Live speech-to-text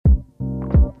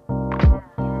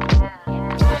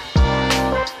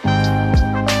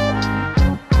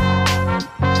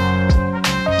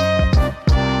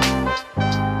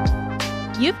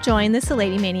joined the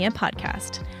Lady Mania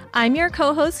podcast. I'm your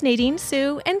co-host Nadine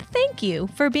Sue, and thank you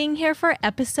for being here for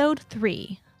episode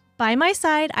 3. By my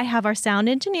side, I have our sound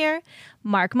engineer,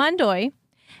 Mark Mondoy,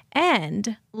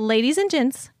 and ladies and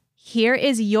gents, here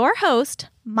is your host,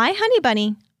 my honey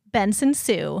bunny, Benson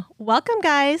Sue. Welcome,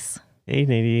 guys. Hey,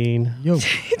 Nadine. Yo. Did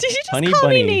you just Honey call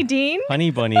Bunny. me Nadine? Honey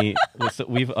Bunny.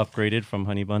 We've upgraded from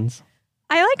Honey Buns.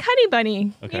 I like Honey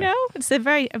Bunny. Okay. You know, it's a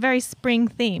very spring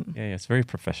theme. Yeah, it's very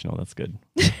professional. That's good.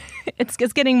 It's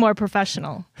getting more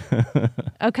professional.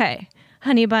 Okay,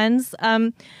 Honey Buns.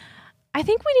 I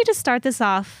think we need to start this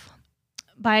off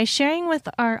by sharing with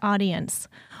our audience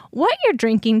what you're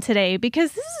drinking today,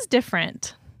 because this is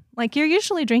different. Like, you're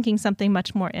usually drinking something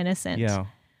much more innocent. Yeah.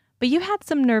 But you had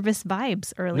some nervous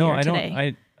vibes earlier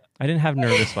today. I didn't have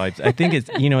nervous vibes. I think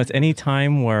it's any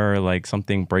time where like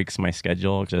something breaks my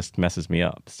schedule, it just messes me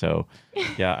up. So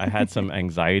yeah, I had some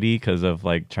anxiety because of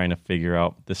like trying to figure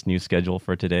out this new schedule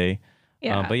for today.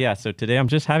 Yeah. But yeah, so today I'm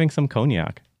just having some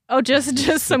cognac. Oh, just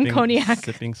some cognac.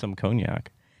 Sipping some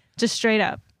cognac. Just straight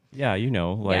up. Yeah,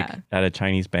 at a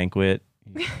Chinese banquet,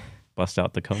 you bust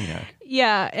out the cognac.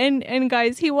 Yeah, and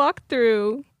guys, he walked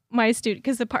through my studio,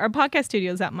 because our podcast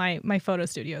studio is at my photo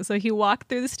studio. So he walked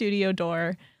through the studio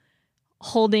door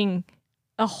holding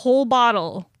a whole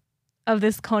bottle of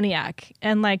this cognac.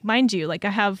 And like, mind you, like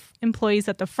I have employees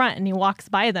at the front and he walks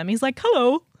by them. He's like,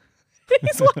 hello.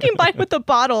 He's walking by with a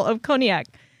bottle of cognac.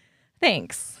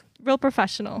 Thanks. Real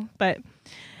professional. But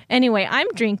anyway, I'm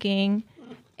drinking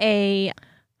a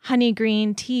honey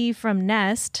green tea from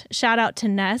Nest. Shout out to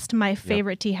Nest, my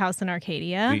favorite tea house in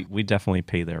Arcadia. We definitely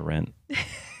pay their rent.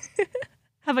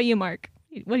 How about you, Mark?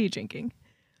 What are you drinking?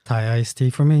 Thai iced tea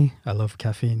for me. I love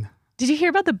caffeine. Did you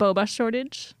hear about the boba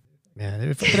shortage? Man,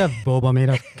 if I could have boba made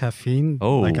of caffeine,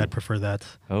 I'd prefer that.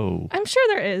 Oh. I'm sure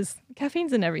there is.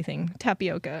 Caffeine's in everything.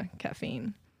 Tapioca,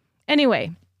 caffeine.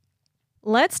 Anyway,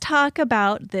 let's talk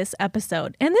about this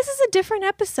episode. And this is a different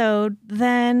episode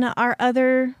than our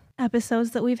other episodes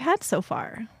that we've had so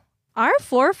far. Our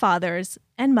forefathers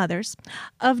and mothers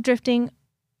of drifting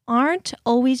aren't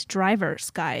always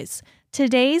drivers, guys.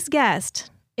 Today's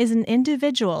guest is an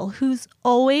individual who's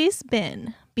always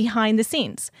been behind the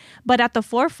scenes, but at the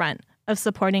forefront of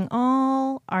supporting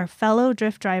all our fellow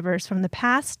drift drivers from the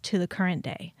past to the current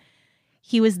day.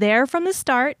 He was there from the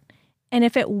start, and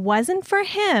if it wasn't for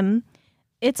him,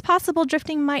 it's possible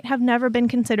drifting might have never been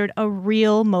considered a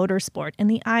real motorsport in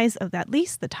the eyes of at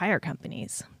least the tire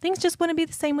companies. Things just wouldn't be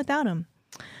the same without him.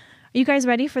 Are you guys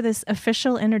ready for this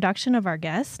official introduction of our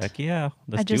guest? Heck yeah.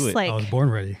 Let's do it. I was born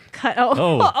ready.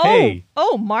 Hey.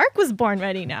 Oh, Mark was born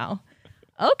ready now.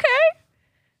 Okay.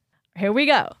 Here we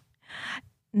go.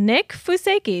 Nick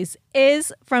Fousekis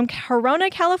is from Corona,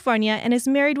 California, and is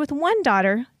married with one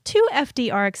daughter, 2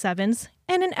 FD RX-7s,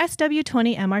 and an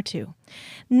SW20 MR2.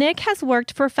 Nick has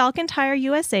worked for Falken Tire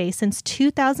USA since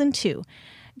 2002.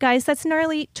 Guys, that's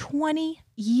nearly 20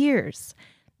 years.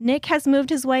 Nick has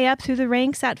moved his way up through the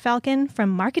ranks at Falken from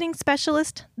marketing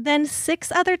specialist, then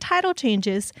 6 other title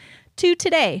changes, to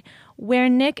today, where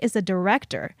Nick is a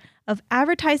director of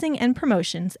advertising and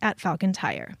promotions at Falken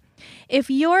Tire. If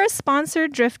you're a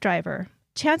sponsored drift driver,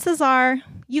 chances are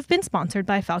you've been sponsored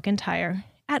by Falken Tire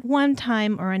at one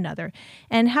time or another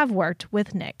and have worked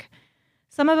with Nick.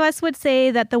 Some of us would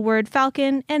say that the word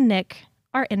Falken and Nick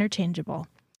are interchangeable.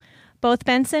 Both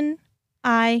Benson,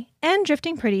 I, and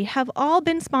Drifting Pretty have all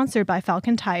been sponsored by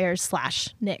Falken Tire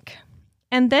 / Nick.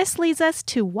 And this leads us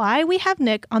to why we have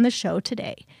Nick on the show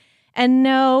today. And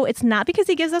no, it's not because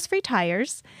he gives us free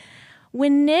tires.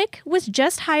 When Nick was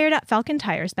just hired at Falken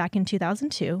Tires back in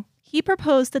 2002, he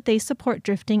proposed that they support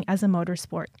drifting as a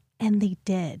motorsport, and they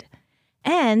did.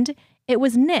 And it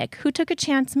was Nick who took a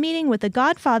chance meeting with the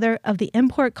godfather of the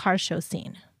import car show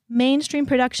scene, Mainstream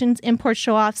Productions import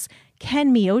show-offs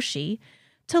Ken Miyoshi,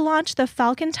 to launch the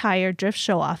Falken Tire Drift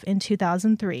Show-Off in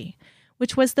 2003,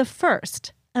 which was the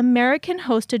first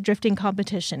American-hosted drifting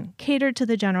competition catered to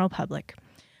the general public.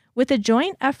 With a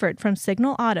joint effort from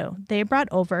Signal Auto, they brought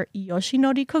over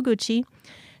Yoshinori Koguchi,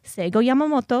 Seigo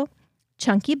Yamamoto,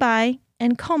 Chunky Bai,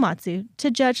 and Komatsu to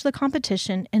judge the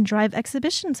competition and drive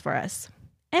exhibitions for us.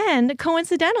 And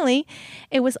coincidentally,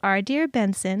 it was our dear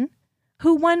Benson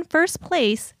who won first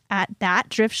place at that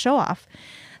drift show-off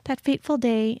that fateful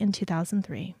day in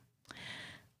 2003.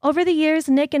 Over the years,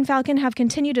 Nick and Falken have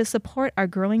continued to support our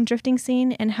growing drifting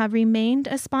scene and have remained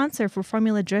a sponsor for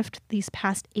Formula Drift these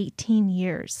past 18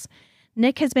 years.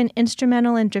 Nick has been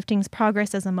instrumental in drifting's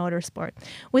progress as a motorsport.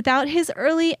 Without his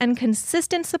early and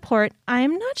consistent support, I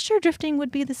am not sure drifting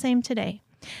would be the same today.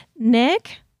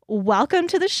 Nick, welcome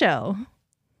to the show.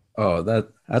 Oh,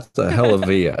 that's a hell of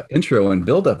a intro and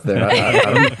build up there.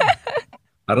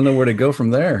 I I don't know where to go from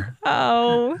there.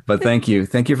 Oh, But thank you.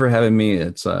 Thank you for having me.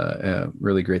 It's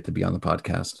really great to be on the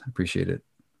podcast. I appreciate it.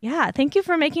 yeah. Thank you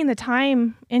for making the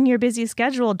time in your busy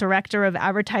schedule, Director of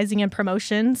Advertising and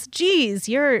Promotions. Geez,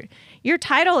 your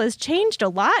title has changed a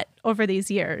lot over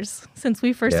these years since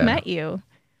we first Yeah. met you.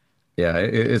 Yeah,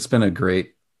 it's been a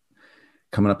great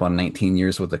coming up on 19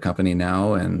 years with the company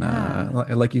now. And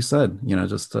like you said,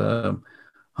 just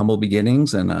humble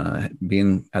beginnings and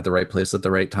being at the right place at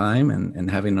the right time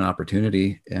and having an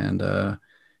opportunity. And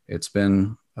it's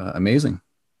been amazing.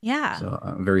 Yeah. So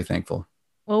I'm very thankful.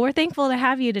 Well, we're thankful to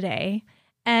have you today.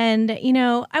 And,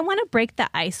 I want to break the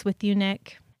ice with you,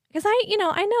 Nick, because I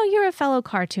know you're a fellow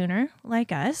car tuner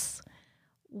like us.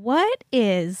 What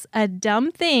is a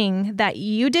dumb thing that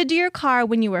you did to your car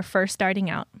when you were first starting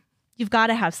out? You've got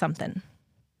to have something.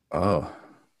 Oh,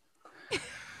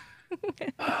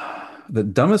 the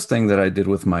dumbest thing that I did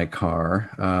with my car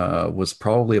was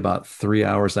probably about 3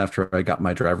 hours after I got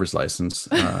my driver's license.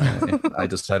 I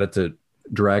decided to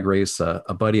drag race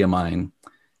a buddy of mine,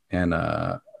 and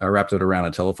I wrapped it around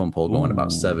a telephone pole going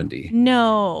about 70.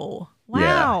 No.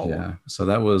 Wow. Yeah. So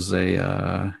that was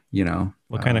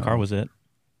What kind of car was it?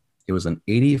 It was an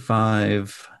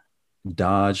 85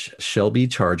 Dodge Shelby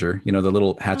Charger, the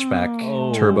little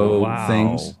hatchback turbo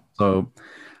things. So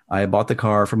I bought the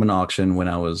car from an auction when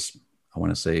I was, I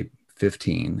want to say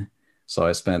 15. So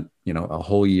I spent, a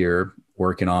whole year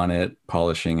working on it,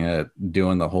 polishing it,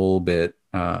 doing the whole bit,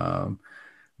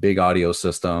 big audio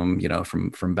system,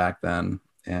 from back then.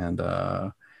 And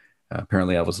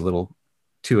apparently I was a little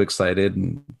too excited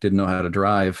and didn't know how to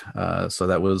drive. So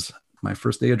that was my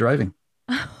first day of driving.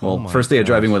 Well, first day of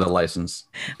driving with a license.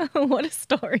 What a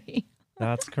story.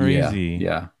 That's crazy.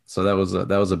 Yeah. So that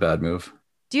was a bad move.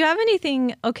 Do you have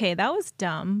anything? Okay, that was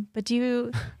dumb, but do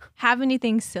you have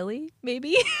anything silly,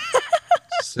 maybe?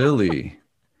 Silly.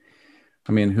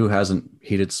 I mean, who hasn't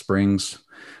heated springs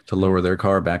to lower their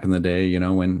car back in the day,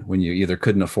 when you either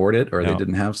couldn't afford it or they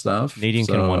didn't have stuff? Nadine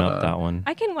can one up that one.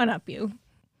 I can one up you.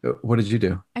 What did you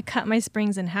do? I cut my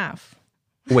springs in half.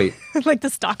 Wait. Like the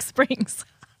stock springs.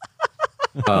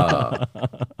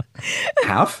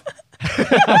 Half?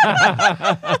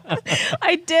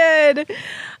 I did.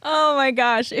 Oh my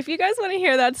gosh. If you guys want to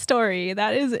hear that story,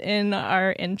 that is in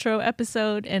our intro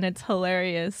episode, and it's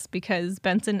hilarious because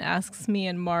Benson asks me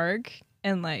and Mark,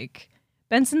 and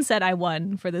Benson said I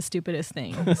won for the stupidest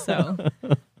thing. So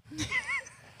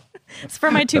it's for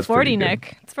my 240,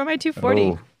 Nick. It's for my 240.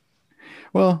 Oh.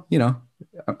 Well,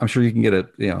 I'm sure you can get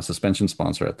a suspension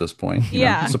sponsor at this point.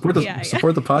 Yeah. Support the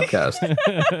podcast.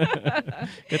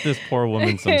 Get this poor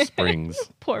woman some springs.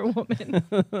 Poor woman.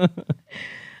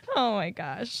 Oh my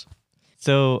gosh.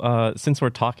 So since we're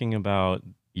talking about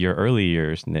your early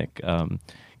years, Nick,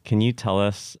 can you tell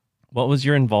us what was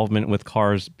your involvement with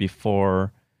cars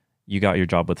before you got your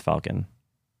job with Falken?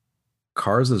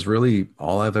 Cars is really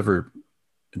all I've ever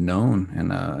known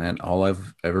and all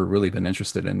I've ever really been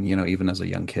interested in, even as a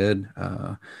young kid.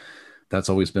 That's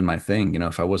always been my thing.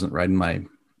 If I wasn't riding my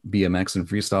BMX and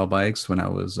freestyle bikes when I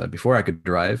was before I could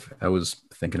drive, I was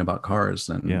thinking about cars.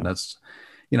 And that's,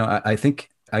 I think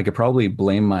I could probably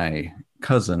blame my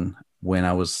cousin. When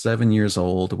I was 7 years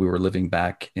old, we were living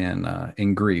back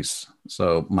in Greece.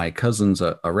 So my cousin's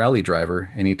a rally driver,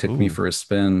 and he took me for a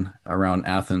spin around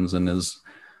Athens in his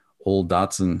old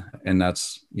Datsun. And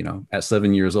that's, at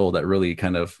 7 years old, that really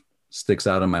kind of sticks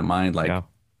out in my mind.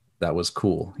 That was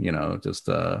cool, just,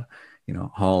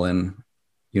 hauling,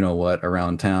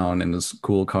 around town in this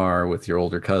cool car with your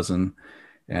older cousin.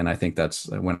 And I think that's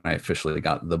when I officially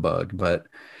got the bug. But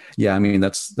yeah, I mean,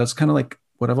 that's kind of like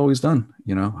what I've always done,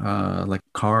 like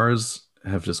cars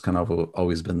have just kind of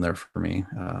always been there for me.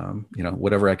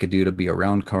 Whatever I could do to be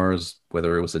around cars,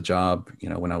 whether it was a job,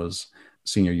 when I was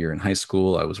senior year in high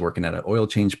school, I was working at an oil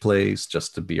change place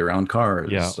just to be around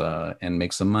cars and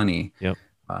make some money. Yep.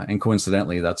 And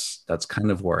coincidentally, that's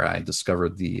kind of where I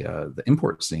discovered the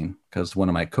import scene, because one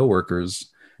of my coworkers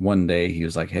one day, he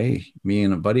was like, "Hey, me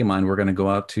and a buddy of mine, we're going to go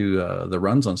out to the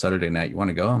runs on Saturday night. You want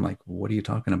to go?" I'm like, "What are you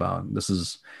talking about?" This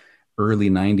is early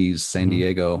 90s San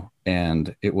Diego.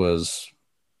 And it was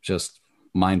just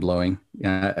mind blowing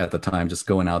at the time, just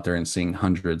going out there and seeing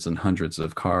hundreds and hundreds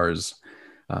of cars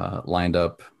lined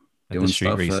up doing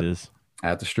street races.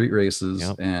 At the street races.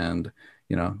 Yep. And,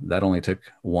 that only took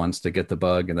once to get the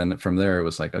bug. And then from there, it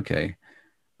was like, okay,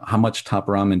 how much top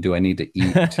ramen do I need to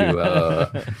eat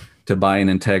to buy an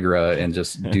Integra and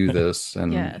just do this?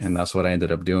 And and that's what I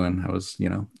ended up doing. I was,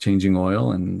 changing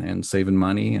oil and saving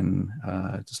money and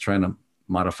just trying to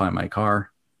modify my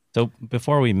car. So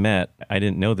before we met, I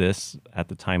didn't know this at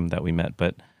the time that we met,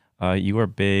 but you were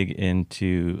big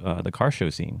into the car show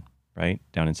scene. right?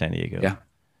 Down in San Diego. Yeah.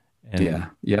 And Yeah.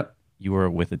 Yep. you were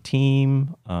with a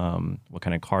team. What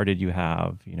kind of car did you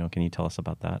have? Can you tell us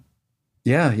about that?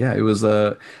 Yeah, yeah. It was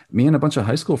me and a bunch of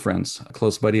high school friends. A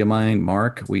close buddy of mine,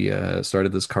 Mark. We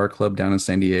started this car club down in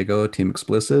San Diego, Team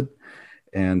Explicit,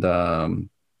 and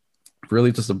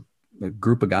really just a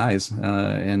group of guys.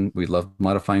 And we loved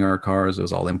modifying our cars. It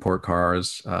was all import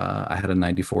cars. I had a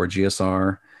 '94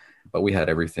 GSR, but we had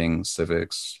everything: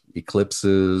 Civics,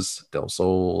 Eclipses, Del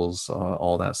Sols,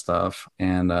 all that stuff.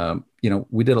 And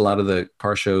we did a lot of the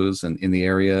car shows in the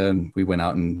area, and we went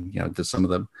out and did some of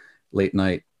the late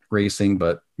night racing,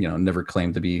 but never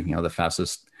claimed to be the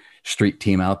fastest street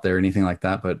team out there, anything like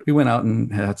that. But we went out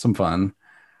and had some fun.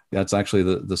 That's actually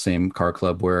the same car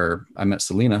club where I met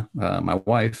Selena, my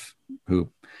wife, who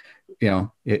the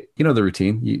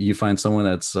routine. You find someone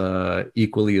that's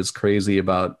equally as crazy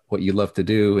about what you love to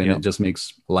do, and Yep. it just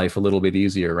makes life a little bit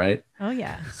easier, right? Oh,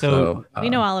 yeah. So, We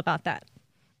know all about that.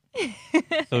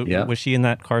 so Yeah. was she in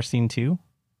that car scene too?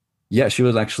 Yeah, she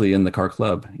was actually in the car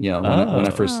club.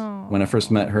 When I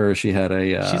first met her, she had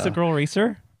a She's a girl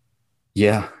racer?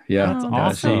 yeah. That's Oh, Yeah,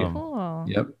 that's so awesome. cool.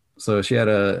 Yep. So she had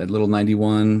a little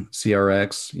 91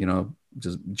 CRX,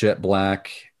 just jet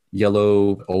black,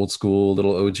 yellow, old school,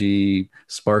 little OG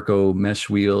Sparco mesh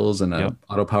wheels and a Yep.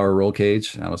 auto power roll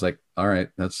cage. And I was like, all right,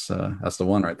 that's the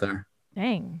one right there.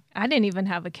 Dang. I didn't even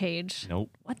have a cage.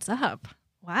 Nope. What's up?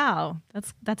 Wow.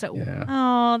 That's it. Yeah.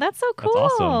 Oh, that's so That's cool.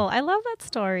 awesome. I love that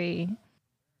story.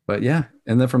 But yeah,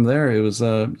 and then from there it was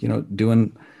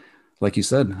doing, like you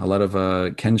said, a lot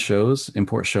of Ken shows,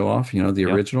 import show off, the Yep.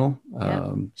 original.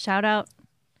 Yep. Shout out.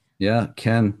 Yeah,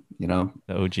 Ken, The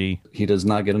OG. he does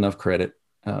not get enough credit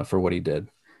for what he did.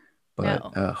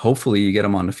 But No. hopefully you get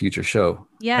him on a future show.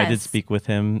 Yes. I did speak with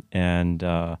him, and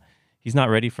he's not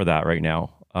ready for that right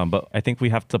now. But I think we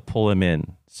have to pull him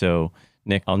in. So,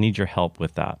 Nick, I'll need your help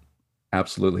with that.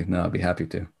 Absolutely. No, I'd be happy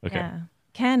to. Okay. Yeah.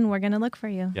 Ken, we're going to look for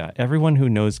you. Yeah, everyone who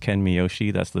knows Ken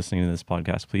Miyoshi that's listening to this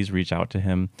podcast, please reach out to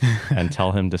him and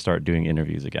tell him to start doing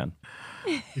interviews again.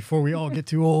 Before we all get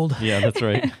too old. Yeah, that's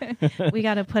right. We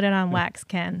got to put it on wax,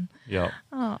 Ken. Yeah.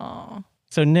 Oh.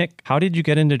 So, Nick, how did you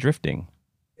get into drifting?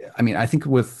 I mean, I think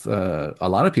with a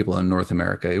lot of people in North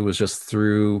America, it was just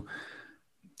through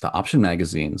the option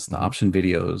magazines, the option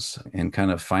videos, and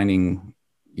kind of finding,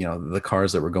 the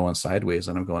cars that were going sideways.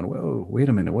 And I'm going, whoa, wait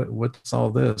a minute, what's all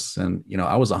this? And,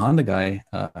 I was a Honda guy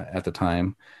at the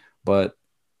time, but,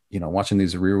 watching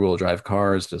these rear wheel drive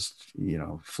cars just,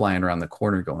 flying around the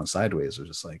corner going sideways was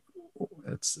just like,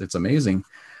 it's amazing.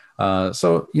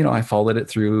 So, I followed it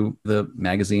through the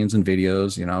magazines and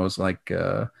videos. I was like,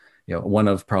 one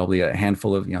of probably a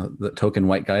handful of, the token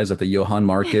white guys at the Johann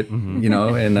Market, Mhm.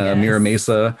 in Yes. Mira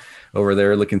Mesa over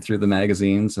there looking through the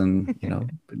magazines and,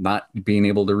 not being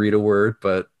able to read a word,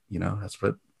 but, that's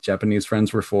what Japanese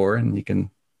friends were for. And you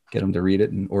can get them to read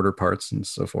it and order parts and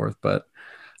so forth. But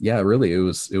yeah, really, it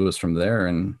was from there.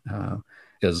 And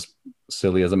as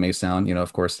silly as it may sound,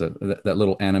 of course, that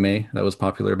little anime that was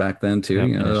popular back then too,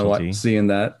 Yep, Initial D. seeing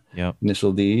that Yep.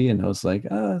 Initial D, and I was like,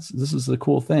 this is a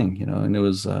cool thing, and it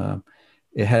was,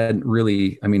 it hadn't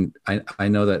really, I mean, I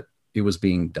know that it was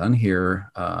being done here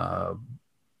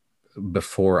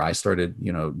before I started,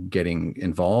 getting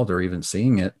involved or even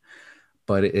seeing it,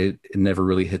 but it never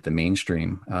really hit the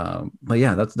mainstream. But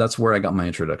yeah, that's where I got my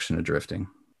introduction to drifting.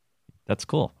 That's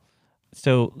cool.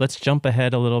 So let's jump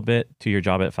ahead a little bit to your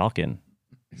job at Falken.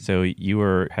 So you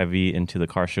were heavy into the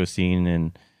car show scene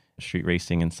and street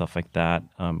racing and stuff like that.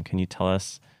 Can you tell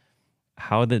us,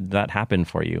 how did that happen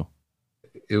for you?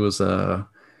 It was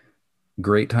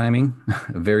great timing,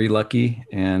 very lucky,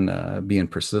 and being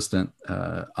persistent.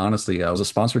 Honestly, I was a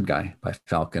sponsored guy by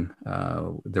Falken.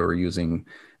 They were using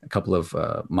a couple of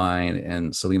mine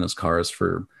and Selena's cars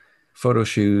for photo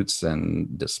shoots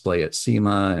and display at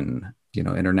SEMA and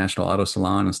International Auto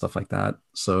Salon and stuff like that.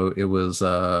 So it was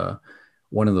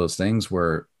one of those things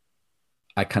where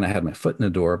I kind of had my foot in the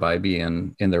door by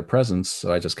being in their presence.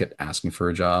 So I just kept asking for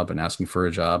a job and asking for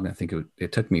a job. And I think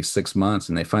it took me 6 months,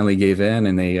 and they finally gave in,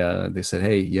 and they said,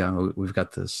 hey, yeah, we've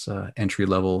got this entry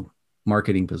level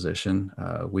marketing position.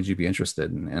 Would you be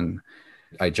interested? And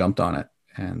I jumped on it.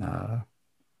 And,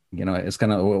 it's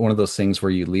kind of one of those things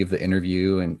where you leave the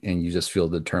interview and you just feel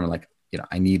determined, like,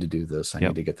 I need to do this. I Yep.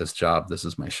 need to get this job. This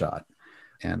is my shot.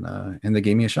 And they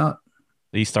gave me a shot.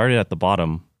 You started at the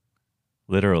bottom,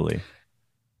 literally.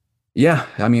 Yeah.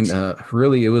 I mean,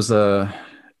 really, it was, the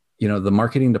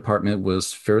marketing department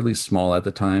was fairly small at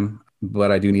the time,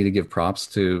 but I do need to give props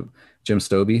to Jim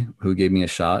Stobie, who gave me a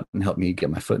shot and helped me get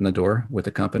my foot in the door with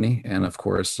the company. And of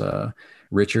course,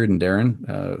 Richard and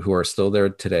Darren, who are still there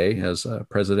today as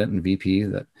president and VP,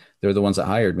 that they're the ones that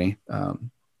hired me.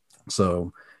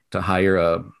 So to hire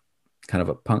a kind of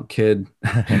a punk kid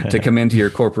to come into your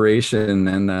corporation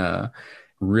and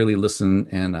really listen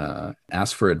and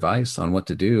ask for advice on what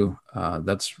to do,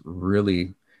 that's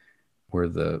really where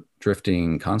the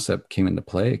drifting concept came into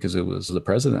play, because it was the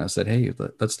president that said, hey,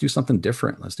 let's do something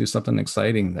different. Let's do something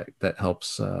exciting that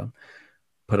helps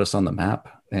put us on the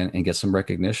map and get some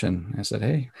recognition. I said,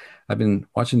 hey, I've been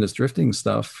watching this drifting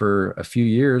stuff for a few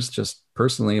years, just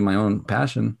personally, my own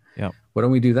passion. Yeah. Why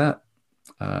don't we do that?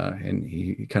 And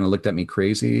he kind of looked at me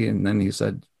crazy. And then he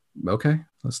said, okay,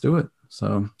 let's do it.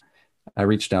 So I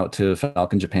reached out to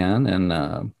Falken Japan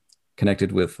and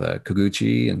connected with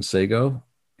Koguchi and Seigo.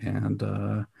 And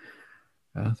the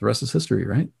rest is history,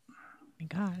 right? Oh my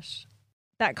gosh.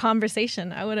 That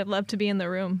conversation, I would have loved to be in the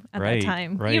room at that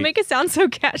time. Right. You make it sound so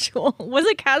casual. Was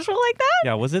it casual like that?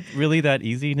 Yeah. Was it really that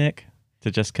easy, Nick,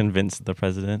 to just convince the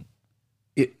president?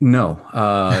 No.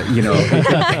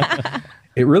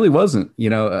 It really wasn't.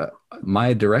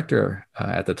 My director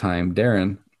at the time,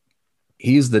 Darren,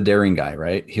 he's the daring guy,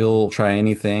 right? He'll try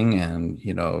anything and,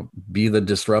 be the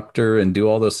disruptor and do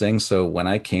all those things. So when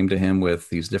I came to him with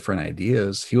these different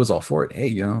ideas, he was all for it.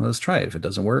 Hey, let's try it. If it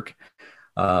doesn't work,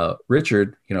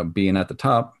 Richard, being at the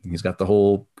top, he's got the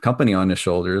whole company on his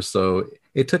shoulders. So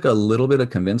it took a little bit of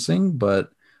convincing,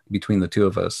 but between the two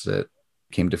of us, it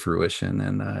came to fruition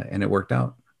and it worked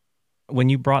out. When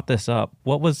you brought this up,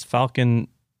 what was Falken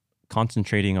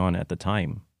concentrating on at the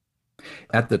time?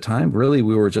 At the time, really,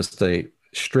 we were just a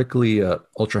strictly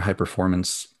ultra high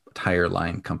performance tire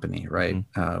line company, right?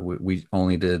 Mm-hmm. We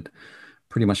only did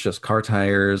pretty much just car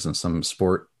tires and some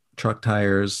sport truck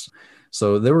tires.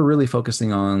 So they were really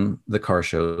focusing on the car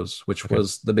shows, which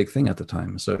was the big thing at the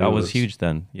time. So that was huge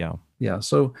then. Yeah. Yeah.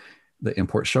 So the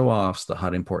import show offs, the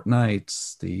hot import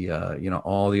nights, the,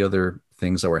 all the other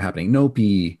things that were happening,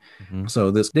 Nopi. Mm-hmm.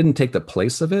 So this didn't take the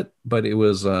place of it, but it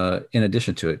was in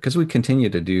addition to it, because we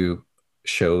continued to do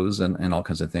shows and all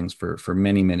kinds of things for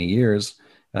many, many years,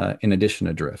 in addition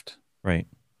to drift. Right.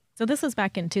 So this was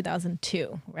back in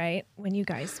 2002, right? When you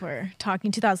guys were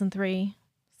talking, 2003,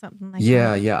 something like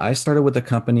that. Yeah. I started with the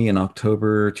company in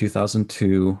October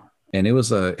 2002, and it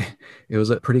was a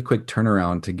pretty quick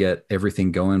turnaround to get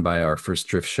everything going by our first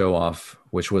drift show off,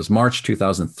 which was March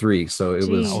 2003. So it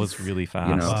was really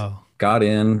fast. Wow. Got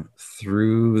in,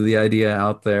 threw the idea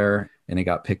out there, and it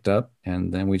got picked up,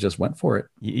 and then we just went for it.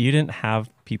 You didn't have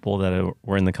people that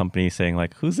were in the company saying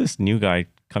like, who's this new guy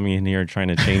coming in here trying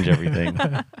to change everything?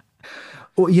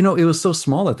 Well, it was so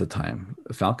small at the time.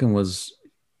 Falken was,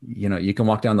 you can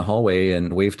walk down the hallway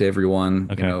and wave to everyone,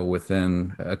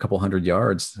 within a couple hundred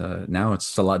yards. Now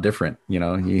it's a lot different,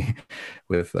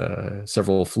 with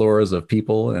several floors of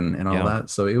people and all that.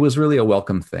 So it was really a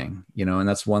welcome thing, and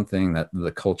that's one thing that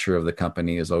the culture of the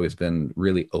company has always been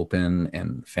really open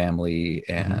and family.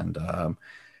 And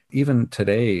even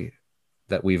today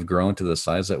that we've grown to the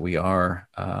size that we are,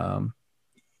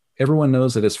 everyone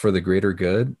knows that it's for the greater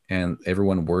good, and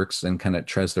everyone works and kind of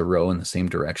tries to row in the same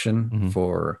direction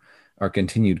for our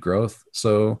continued growth.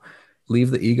 So leave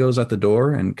the egos at the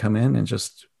door and come in and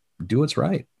just do what's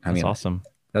right. That's awesome.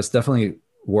 That's definitely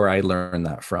where I learned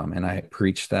that from. And I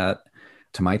preach that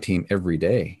to my team every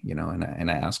day, and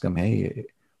I ask them, hey,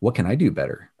 what can I do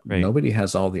better? Right. Nobody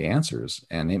has all the answers.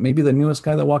 And it may be the newest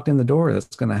guy that walked in the door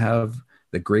that's going to have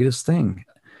the greatest thing.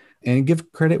 And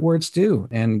give credit where it's due,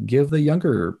 and give the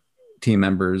younger team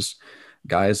members,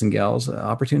 guys and gals,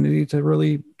 opportunity to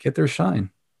really get their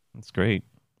shine. That's great.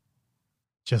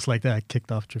 Just like that, I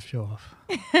kicked off Drift Show Off.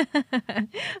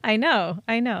 I know.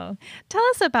 Tell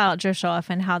us about Drift Show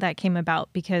Off and how that came about,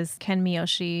 because Ken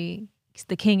Miyoshi is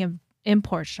the king of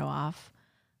import show off.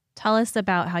 Tell us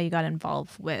about how you got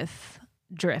involved with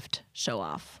Drift Show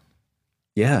Off.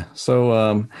 Yeah.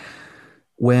 So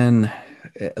when,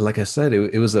 like I said,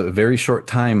 it was a very short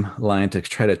timeline to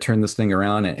try to turn this thing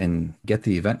around and get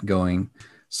the event going.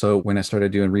 So when I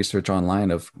started doing research online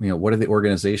of, what are the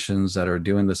organizations that are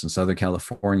doing this in Southern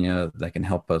California that can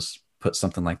help us put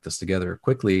something like this together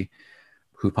quickly,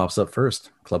 who pops up first?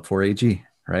 Club 4AG,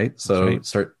 right? So right.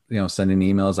 Start, sending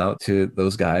emails out to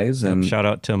those guys. And shout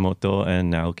out to Moto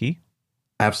and Naoki.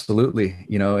 Absolutely.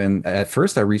 And at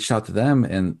first I reached out to them,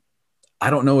 and I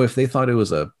don't know if they thought it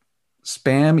was a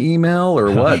spam email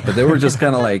or what, but they were just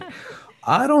kind of like,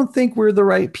 I don't think we're the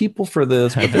right people for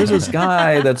this, but there's this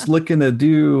guy that's looking to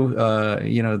do,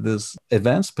 this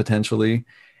events potentially.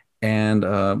 And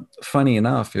funny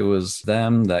enough, it was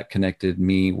them that connected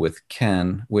me with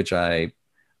Ken, which I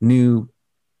knew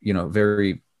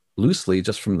very loosely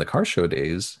just from the car show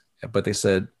days, but they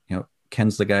said,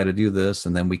 Ken's the guy to do this,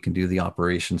 and then we can do the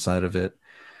operation side of it.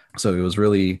 So it was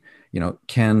really,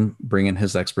 Ken bringing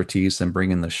his expertise and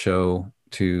bringing the show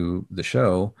to the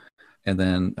show, and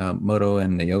then Moto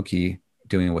and Naoki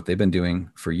doing what they've been doing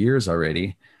for years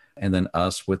already, and then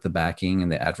us with the backing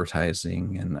and the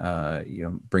advertising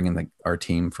and bringing our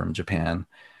team from Japan,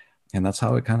 and that's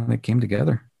how it kind of came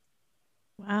together.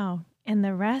 Wow. And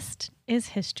the rest is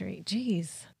history.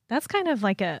 Jeez. That's kind of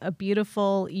like a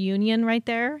beautiful union right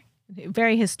there.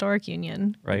 Very historic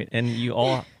union. Right. And you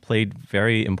all played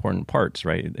very important parts,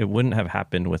 right? It wouldn't have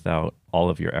happened without all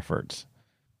of your efforts.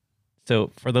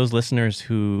 So for those listeners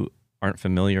who aren't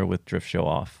familiar with Drift Show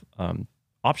Off,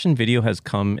 Option Video has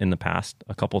come in the past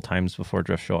a couple times before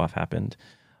Drift Show Off happened.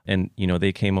 And,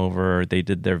 they came over, they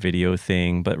did their video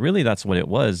thing, but really that's what it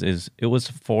was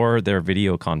for their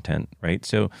video content, right?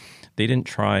 So they didn't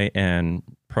try and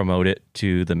promote it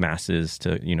to the masses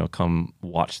to, come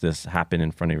watch this happen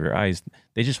in front of your eyes.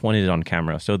 They just wanted it on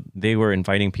camera. So they were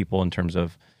inviting people in terms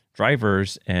of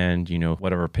drivers and,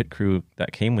 whatever pit crew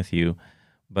that came with you.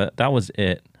 But that was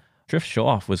it. Drift Show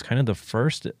Off was kind of the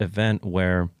first event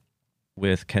where,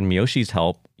 with Ken Miyoshi's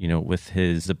help, with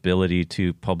his ability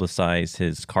to publicize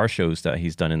his car shows that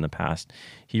he's done in the past,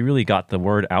 he really got the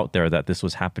word out there that this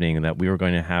was happening and that we were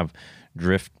going to have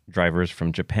drift drivers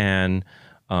from Japan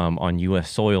on U.S.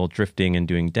 soil drifting and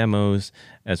doing demos,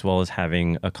 as well as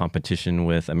having a competition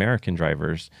with American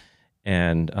drivers.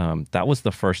 And that was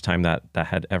the first time that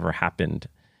had ever happened.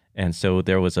 And so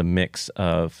there was a mix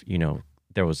of,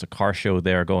 there was a car show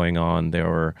there going on. There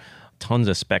were tons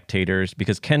of spectators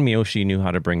because Ken Miyoshi knew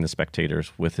how to bring the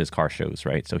spectators with his car shows,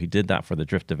 right? So he did that for the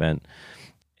drift event.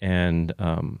 And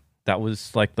that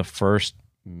was like the first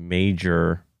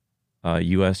major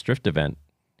U.S. drift event.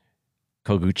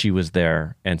 Koguchi was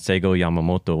there and Seigo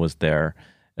Yamamoto was there,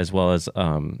 as well as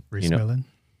Reese Millen.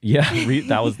 Yeah,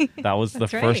 that was the right.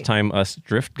 first time us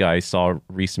drift guys saw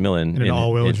Reese Millen in an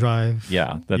all-wheel drive.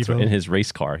 Yeah, that's right, in his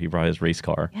race car. He brought his race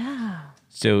car. Yeah.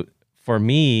 So for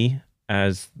me,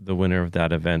 as the winner of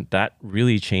that event, that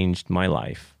really changed my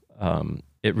life.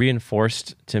 It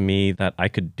reinforced to me that I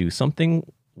could do something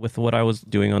with what I was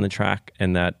doing on the track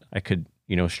and that I could,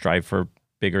 strive for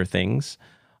bigger things.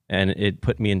 And it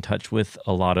put me in touch with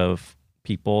a lot of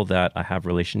people that I have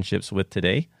relationships with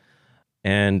today.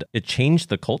 And it changed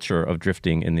the culture of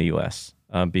drifting in the US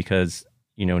because,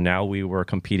 now we were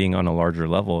competing on a larger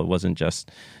level. It wasn't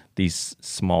just these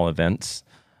small events.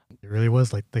 It really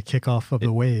was like the kickoff of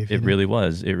the wave. It really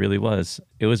was. It really was.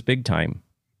 It was big time.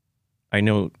 I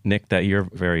know, Nick, that you're a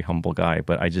very humble guy,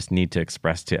 but I just need to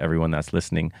express to everyone that's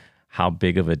listening how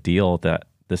big of a deal that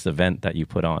this event that you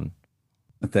put on.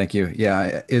 Thank you.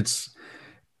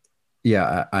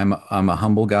 Yeah, I'm a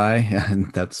humble guy,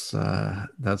 and that's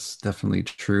definitely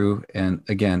true. And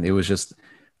again, it was just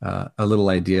a little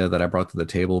idea that I brought to the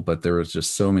table, but there was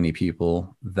just so many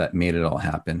people that made it all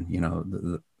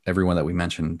happen. Everyone that we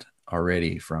mentioned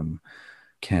already, from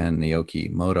Ken,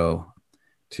 Naoki, Moto,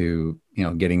 to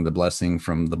getting the blessing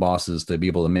from the bosses to be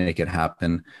able to make it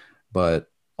happen, but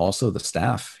also the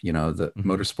staff, the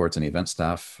motorsports and event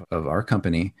staff of our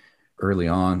company. Early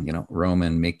on,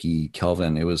 Roman, Mickey,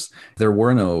 Kelvin, there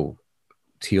were no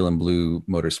teal and blue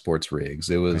motorsports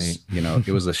rigs. It was, right.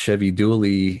 It was a Chevy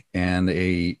dually and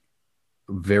a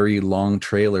very long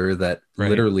trailer that right.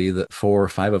 literally the 4 or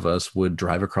 5 of us would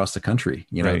drive across the country.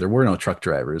 Right. There were no truck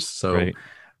drivers. So right.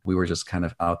 we were just kind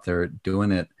of out there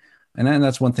doing it. And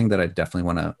that's one thing that I definitely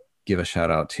want to give a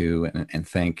shout out to and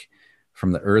thank,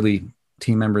 from the early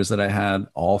team members that I had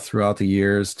all throughout the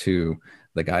years to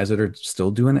the guys that are still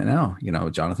doing it now,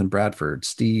 Jonathan Bradford,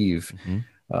 Steve,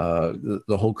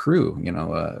 the whole crew,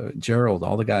 Gerald,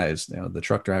 all the guys, the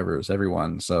truck drivers,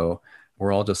 everyone. So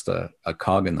we're all just a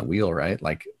cog in the wheel, right?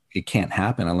 Like, it can't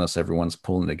happen unless everyone's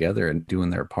pulling together and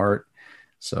doing their part.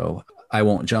 So I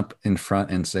won't jump in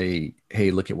front and say,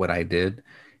 hey, look at what I did.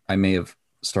 I may have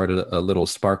started a little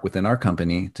spark within our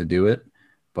company to do it,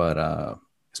 but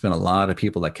it's been a lot of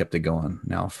people that kept it going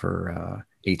now for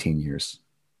 18 years.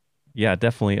 Yeah,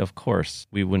 definitely. Of course,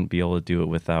 we wouldn't be able to do it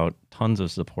without tons of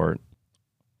support.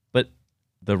 But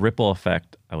the ripple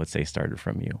effect, I would say, started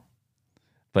from you.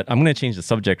 But I'm going to change the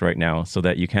subject right now so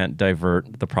that you can't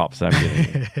divert the props that I'm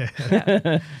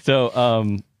giving you.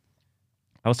 So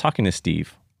I was talking to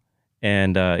Steve,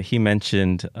 and he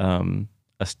mentioned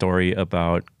a story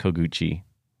about Koguchi.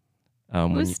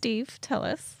 Who's Steve? Tell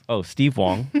us. Oh, Steve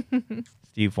Wong.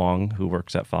 Steve Wong, who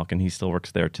works at Falken. He still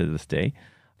works there to this day.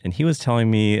 And he was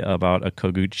telling me about a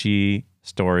Koguchi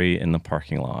story in the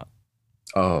parking lot.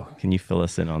 Oh. Can you fill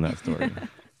us in on that story?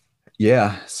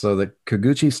 Yeah, so the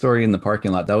Koguchi story in the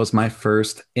parking lot, that was my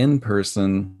first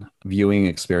in-person viewing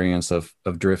experience of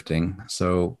drifting.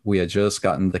 So we had just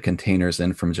gotten the containers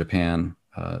in from Japan,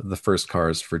 the first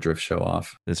cars for Drift Show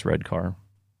Off. This red car.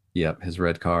 Yep, his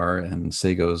red car and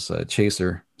Seigo's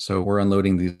Chaser. So we're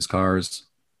unloading these cars,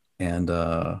 and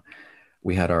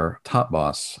we had our top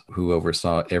boss who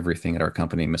oversaw everything at our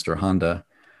company, Mr. Honda,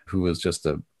 who was just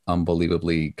a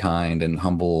unbelievably kind and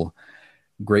humble,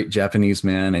 great Japanese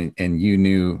man. And you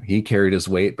knew he carried his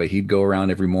weight, but he'd go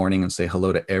around every morning and say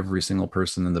hello to every single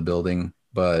person in the building.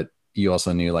 But you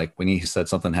also knew, like, when he said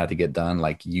something had to get done,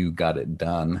 like, you got it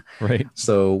done. Right.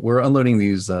 So we're unloading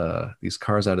these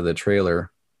cars out of the trailer.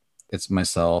 It's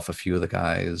myself, a few of the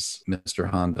guys, Mr.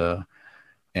 Honda,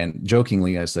 and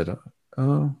jokingly I said,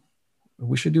 "Oh,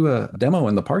 we should do a demo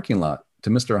in the parking lot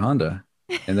to Mr. Honda."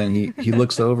 And then he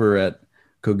looks over at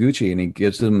Koguchi and he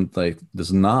gives him like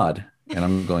this nod, and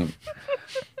I'm going,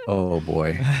 "Oh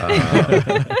boy."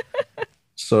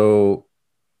 So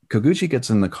Koguchi gets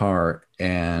in the car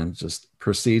and just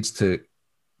proceeds to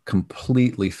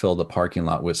completely fill the parking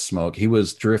lot with smoke. He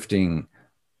was drifting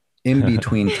in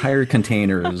between tire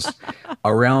containers,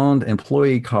 around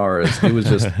employee cars.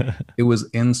 It was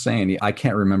insane. I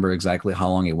can't remember exactly how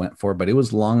long he went for, but it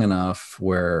was long enough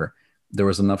where there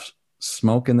was enough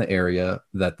smoke in the area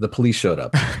that the police showed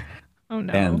up. Oh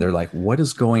no. And they're like, "What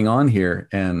is going on here?"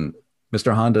 And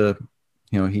Mr. Honda,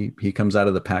 he comes out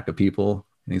of the pack of people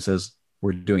and he says,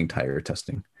 "We're doing tire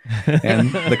testing."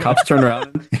 And the cops turn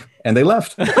around and they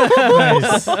left.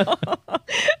 Nice.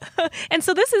 And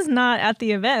so this is not at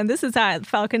the event. This is at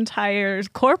Falken Tires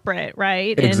corporate,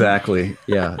 right? Exactly.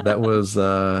 Yeah, that was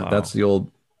that's the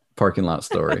old parking lot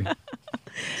story.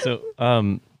 So,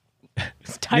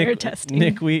 It's tire Nick, testing.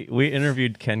 Nick, we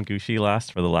interviewed Ken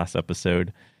Gushi for the last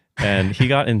episode, and he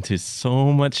got into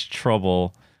so much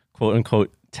trouble, quote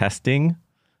unquote, testing.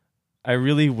 I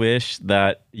really wish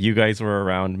that you guys were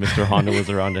around, Mr. Honda was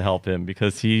around to help him,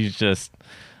 because he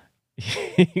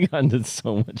got into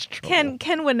so much trouble.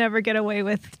 Ken would never get away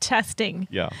with testing,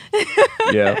 Yeah.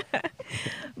 Yeah.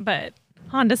 but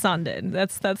Honda-san did.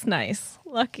 That's nice.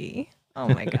 Lucky. Oh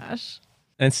my gosh.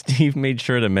 And Steve made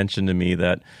sure to mention to me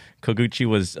that Koguchi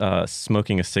was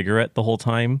smoking a cigarette the whole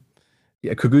time.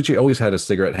 Yeah, Koguchi always had a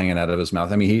cigarette hanging out of his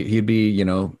mouth. I mean, he'd be,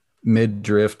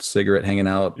 mid-drift, cigarette hanging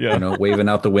out, Yeah. Waving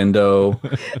out the window,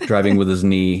 driving with his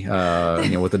knee,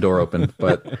 with the door open.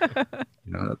 But,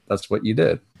 that's what you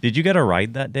did. Did you get a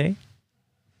ride that day?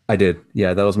 I did.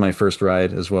 Yeah, that was my first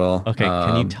ride as well. Okay,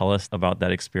 can you tell us about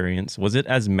that experience? Was it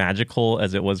as magical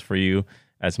as it was for you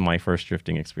as my first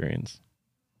drifting experience?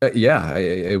 Yeah,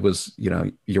 it was,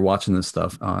 you're watching this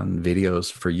stuff on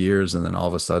videos for years, and then all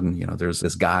of a sudden, there's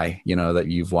this guy, that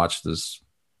you've watched this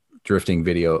drifting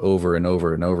video over and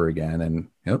over and over again, and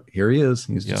here he is.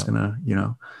 He's just gonna,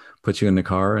 put you in the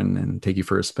car and take you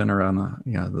for a spin around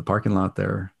the parking lot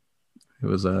there. It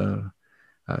was a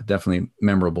definitely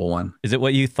memorable one. Is it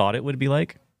what you thought it would be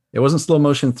like? It wasn't slow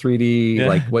motion 3D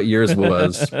like what yours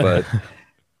was, but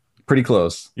pretty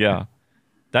close. Yeah,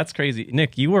 that's crazy.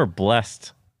 Nick, you were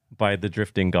blessed by the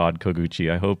drifting god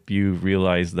Koguchi. I hope you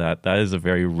realize that is a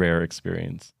very rare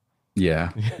experience.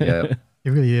 Yeah. Yeah. He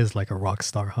really is like a rock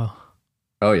star, huh?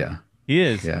 Oh yeah. He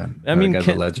is. Yeah. I mean, guy's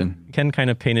a legend. Ken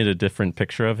kind of painted a different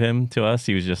picture of him to us.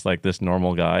 He was just like this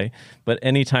normal guy. But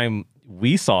anytime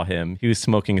we saw him, he was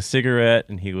smoking a cigarette,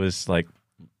 and he was like,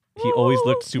 he always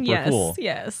looked super cool.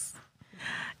 Yes.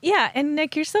 Yeah. And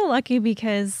Nick, you're so lucky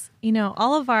because,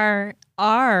 all of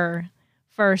our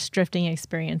first drifting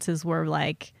experiences were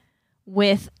like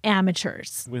with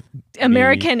amateurs, With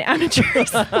American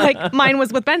amateurs. Like mine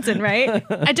was with Benson, right?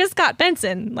 I just got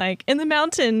Benson, like in the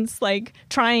mountains, like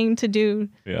trying to do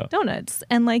donuts.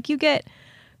 And like you get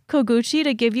Koguchi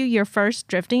to give you your first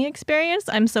drifting experience.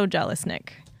 I'm so jealous,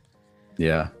 Nick.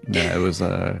 Yeah. Yeah. It was,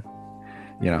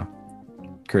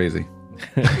 crazy.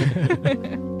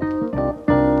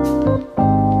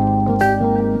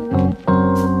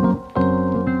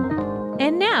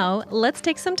 And now, let's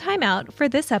take some time out for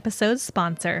this episode's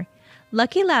sponsor.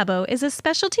 Lucky Labo is a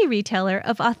specialty retailer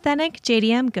of authentic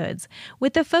JDM goods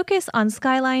with a focus on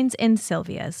Skylines and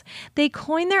Sylvias. They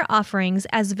coin their offerings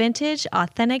as vintage,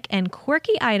 authentic, and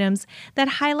quirky items that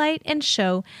highlight and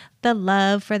show the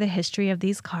love for the history of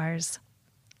these cars.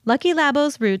 Lucky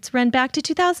Labo's roots run back to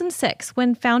 2006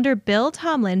 when founder Bill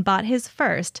Tomlin bought his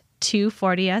first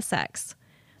 240SX.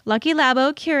 Lucky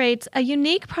Labo curates a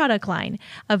unique product line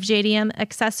of JDM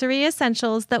accessory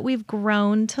essentials that we've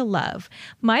grown to love.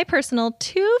 My personal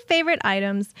 2 favorite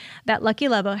items that Lucky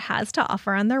Labo has to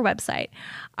offer on their website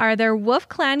are their Wolf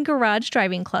Clan Garage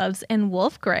driving gloves in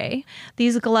Wolf Gray.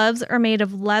 These gloves are made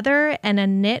of leather and a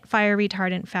knit fire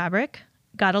retardant fabric.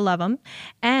 Gotta love them.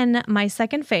 And my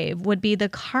second fave would be the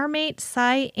Carmate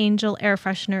Psy Angel Air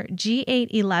Freshener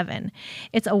G811.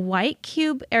 It's a white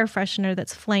cube air freshener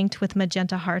that's flanked with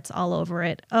magenta hearts all over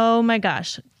it. Oh my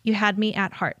gosh, you had me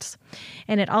at hearts.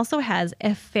 And it also has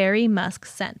a fairy musk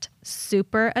scent.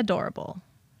 Super adorable.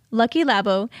 Lucky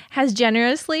Labo has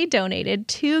generously donated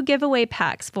 2 giveaway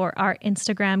packs for our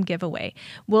Instagram giveaway.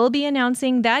 We'll be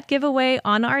announcing that giveaway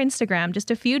on our Instagram just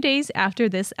a few days after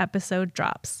this episode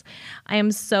drops. I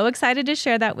am so excited to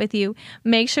share that with you.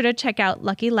 Make sure to check out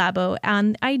Lucky Labo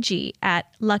on IG at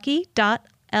lucky.labo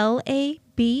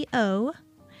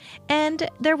and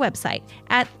their website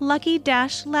at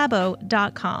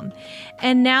lucky-labo.com.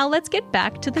 And now let's get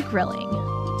back to the grilling.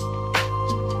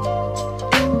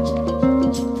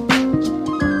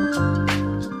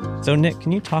 So Nick,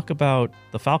 can you talk about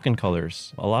the Falken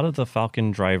colors? A lot of the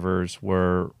Falken drivers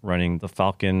were running the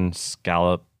Falken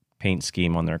scallop paint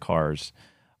scheme on their cars.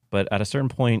 But at a certain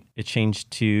point, it changed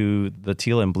to the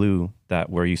teal and blue that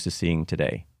we're used to seeing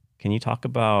today. Can you talk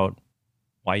about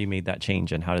why you made that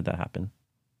change and how did that happen?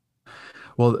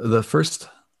 Well, the first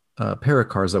pair of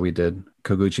cars that we did,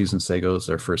 Koguchis and Segos,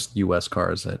 their first US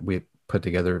cars that we put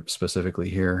together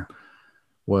specifically here,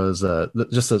 was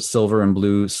just a silver and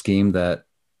blue scheme that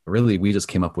really we just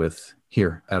came up with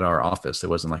here at our office. It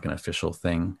wasn't like an official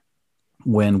thing.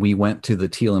 When we went to the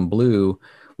teal and blue,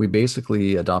 we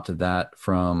basically adopted that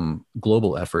from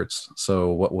global efforts.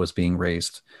 So what was being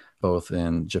raced both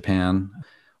in Japan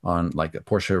on like a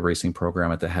Porsche racing program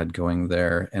that they had going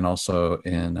there, and also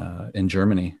in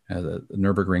Germany, the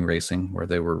Nürburgring racing, where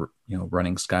they were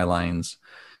running Skylines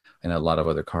and a lot of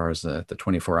other cars at the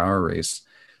 24-hour race.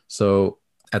 So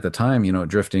at the time,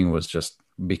 drifting was just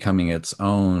becoming its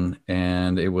own,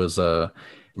 and it was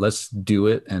let's do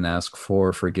it and ask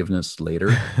for forgiveness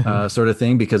later sort of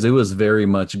thing, because it was very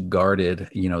much guarded.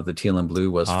 The teal and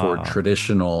blue was for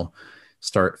traditional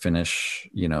start finish,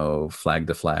 flag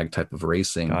to flag type of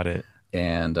racing. Got it.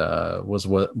 And was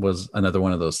another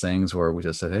one of those things where we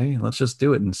just said, hey, let's just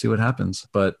do it and see what happens.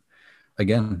 But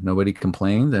again, nobody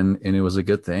complained, and it was a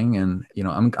good thing. And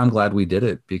I'm glad we did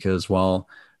it, because while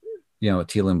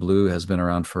teal and blue has been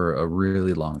around for a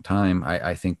really long time,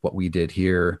 I think what we did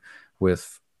here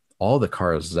with all the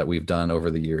cars that we've done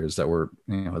over the years that were,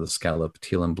 the scallop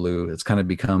teal and blue, it's kind of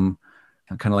become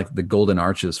kind of like the golden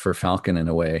arches for Falken in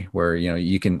a way, where,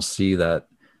 you can see that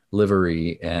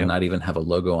livery and not even have a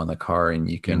logo on the car, and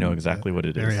you can know exactly what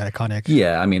it is. Very iconic.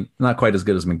 Yeah. I mean, not quite as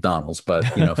good as McDonald's, but,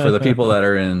 for the people that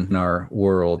are in our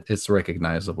world, it's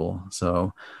recognizable.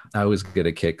 So I always get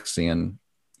a kick seeing,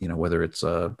 whether it's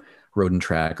a Road and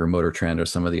Track or Motor Trend or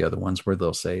some of the other ones, where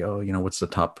they'll say, oh, what's the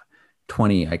top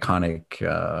 20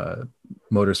 iconic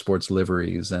motorsports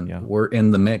liveries? And we're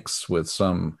in the mix with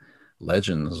some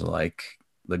legends like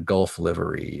the Gulf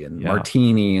livery and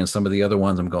Martini and some of the other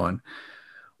ones. I'm going,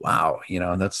 wow,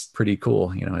 that's pretty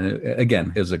cool. And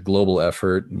again, it was a global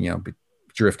effort.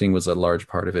 Drifting was a large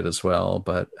part of it as well.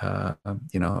 But, our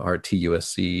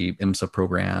TUSC IMSA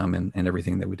program and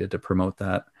everything that we did to promote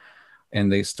that.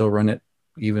 And they still run it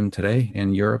even today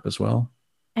in Europe as well.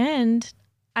 And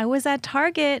I was at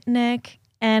Target, Nick,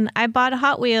 and I bought a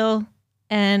Hot Wheel,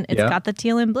 and it's got the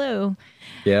teal and blue.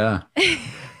 Yeah.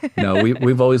 No,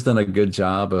 we've always done a good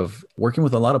job of working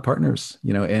with a lot of partners,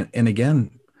 and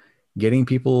again, getting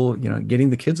people, getting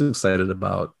the kids excited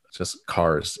about just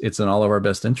cars. It's in all of our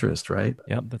best interest, right?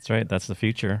 Yep, that's right. That's the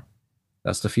future.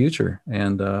 That's the future.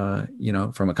 And,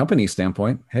 from a company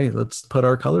standpoint, hey, let's put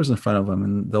our colors in front of them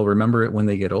and they'll remember it when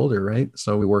they get older, right?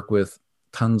 So we work with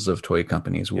tons of toy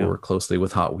companies. We work closely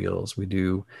with Hot Wheels. We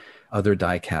do other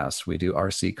die casts. We do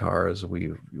RC cars.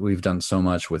 We've done so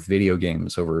much with video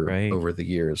games over the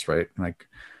years, right? Like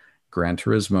Gran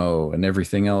Turismo and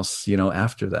everything else,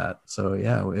 after that.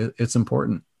 So it's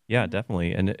important. Yeah,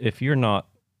 definitely. And if you're not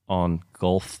on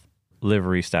Gulf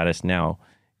livery status now,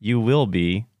 you will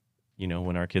be,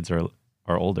 when our kids are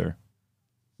older.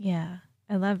 Yeah,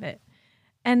 I love it.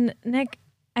 And Nick,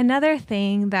 another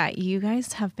thing that you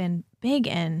guys have been big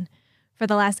in for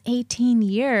the last 18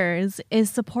 years is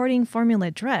supporting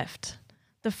Formula Drift,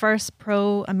 the first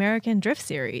pro-American drift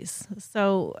series.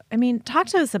 So, talk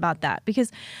to us about that,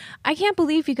 because I can't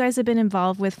believe you guys have been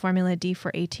involved with Formula D for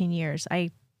 18 years.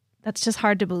 That's just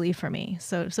hard to believe for me.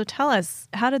 So tell us,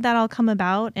 how did that all come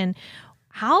about, and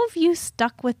how have you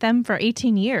stuck with them for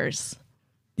 18 years?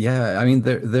 Yeah, I mean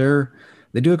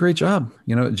they do a great job.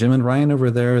 You know, Jim and Ryan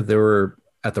over there, they were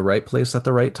at the right place at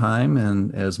the right time,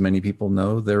 and as many people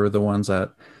know, they were the ones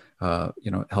that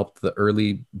helped the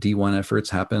early D1 efforts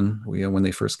happen. When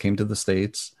they first came to the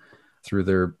States through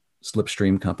their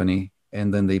Slipstream company,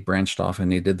 and then they branched off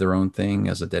and they did their own thing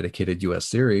as a dedicated US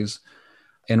series.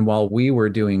 And while we were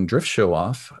doing Drift Show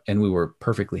Off, and we were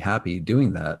perfectly happy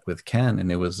doing that with Ken,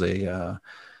 and it was an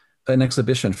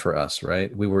exhibition for us,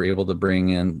 right? We were able to bring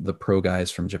in the pro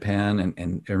guys from Japan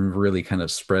and really kind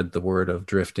of spread the word of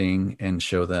drifting and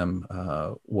show them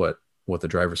what the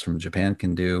drivers from Japan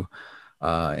can do,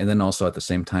 and then also at the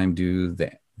same time do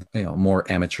the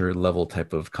more amateur level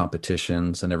type of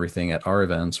competitions and everything at our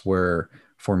events where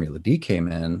Formula D came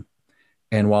in.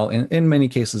 And while in many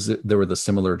cases there were the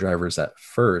similar drivers at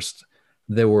first,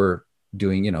 they were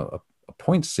doing a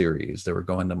point series. They were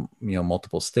going to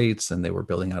multiple states, and they were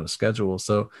building out a schedule.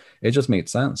 So it just made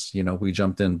sense. We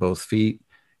jumped in both feet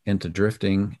into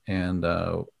drifting, and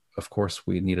of course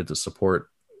we needed to support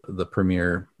the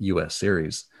premier U.S.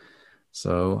 series.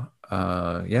 So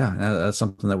yeah, that's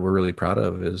something that we're really proud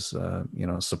of is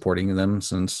supporting them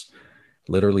since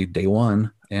literally day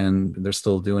one, and they're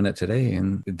still doing it today,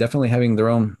 and definitely having their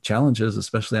own challenges,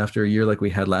 especially after a year like we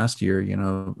had last year.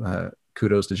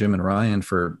 Kudos to Jim and Ryan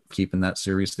for keeping that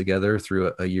series together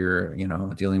through a year,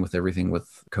 dealing with everything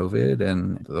with COVID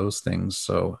and those things.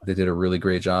 So they did a really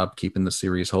great job keeping the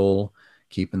series whole,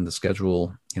 keeping the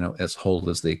schedule, as whole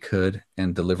as they could,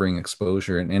 and delivering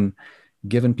exposure and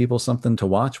giving people something to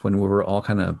watch when we were all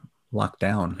kind of locked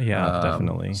down. Yeah,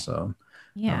 definitely. So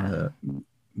Yeah.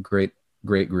 Great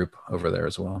group over there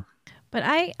as well. But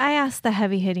I ask the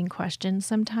heavy hitting questions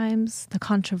sometimes, the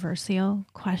controversial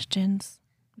questions,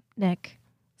 Nick.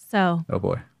 So, oh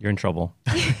boy, you're in trouble.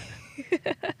 I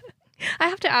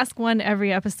have to ask one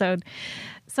every episode.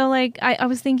 So like I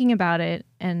was thinking about it,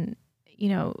 and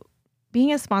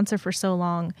being a sponsor for so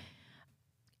long,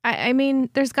 I mean,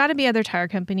 there's got to be other tire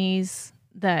companies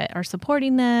that are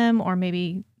supporting them, or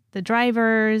maybe the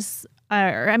drivers.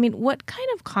 I mean, what kind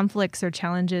of conflicts or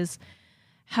challenges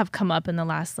have come up in the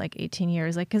last 18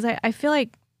 years? Because I feel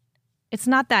like it's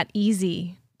not that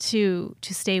easy to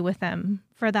stay with them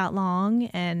for that long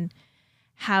and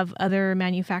have other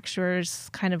manufacturers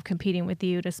kind of competing with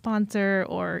you to sponsor,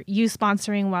 or you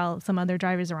sponsoring while some other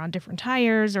drivers are on different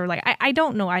tires, or I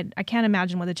don't know. I can't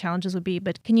imagine what the challenges would be,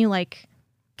 but can you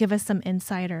give us some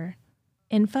insider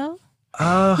info?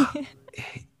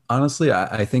 Honestly,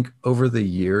 I think over the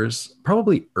years,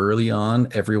 probably early on,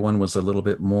 everyone was a little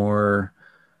bit more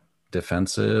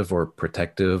defensive or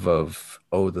protective of,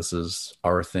 oh, this is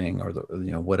our thing, or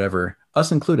whatever,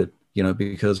 us included,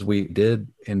 because we did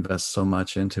invest so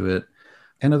much into it,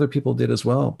 and other people did as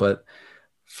well. But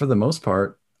for the most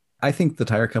part, I think the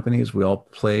tire companies, we all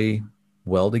play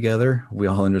well together. We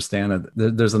all understand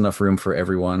that there's enough room for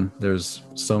everyone. There's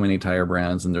so many tire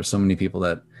brands, and there's so many people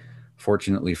that,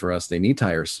 fortunately for us, they need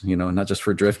tires, not just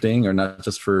for drifting or not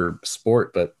just for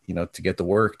sport, but, to get to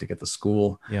work, to get to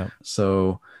school. Yeah.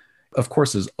 So of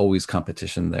course there's always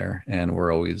competition there, and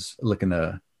we're always looking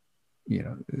to,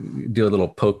 do a little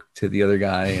poke to the other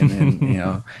guy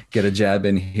and get a jab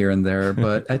in here and there.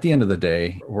 But at the end of the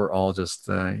day, we're all just,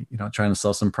 trying to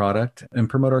sell some product and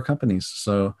promote our companies.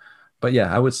 So, but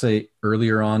yeah, I would say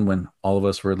earlier on, when all of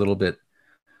us were a little bit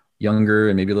younger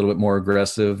and maybe a little bit more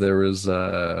aggressive, there was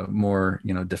more,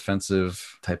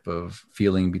 defensive type of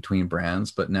feeling between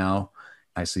brands. But now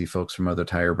I see folks from other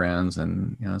tire brands,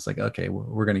 and it's like, okay,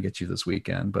 we're going to get you this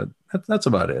weekend, but that's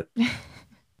about it.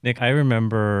 Nick, I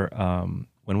remember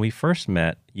when we first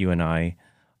met, you and I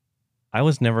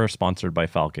was never sponsored by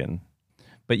Falken,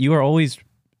 but you were always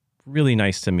really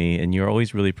nice to me, and you're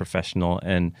always really professional.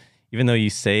 And even though you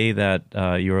say that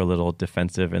you were a little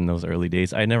defensive in those early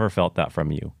days, I never felt that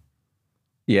from you.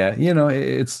 Yeah,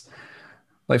 it's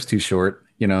life's too short.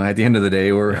 At the end of the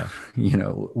day, we're,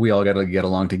 we all got to get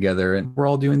along together, and we're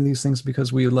all doing these things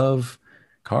because we love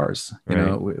cars.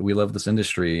 We love this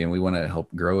industry, and we want to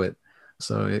help grow it.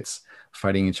 So it's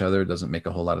fighting each other doesn't make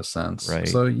a whole lot of sense. Right.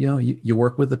 So, you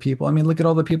work with the people. I mean, look at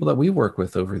all the people that we work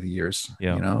with over the years,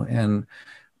 and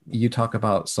you talk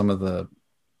about some of the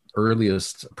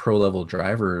earliest pro level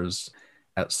drivers.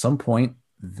 At some point,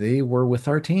 they were with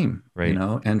our team, right.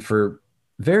 And for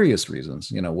various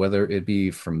reasons, whether it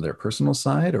be from their personal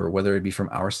side or whether it be from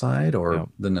our side, or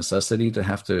the necessity to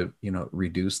have to,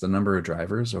 reduce the number of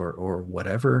drivers or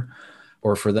whatever,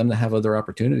 or for them to have other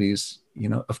opportunities,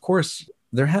 of course,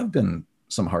 there have been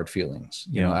some hard feelings.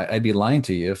 I'd be lying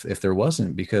to you if there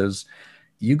wasn't, because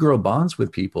you grow bonds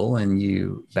with people and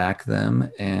you back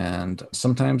them. And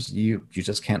sometimes you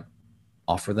just can't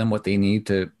offer them what they need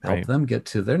to help Right. them get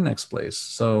to their next place.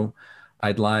 So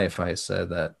I'd lie if I said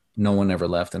that no one ever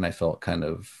left and I felt kind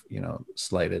of,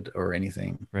 slighted or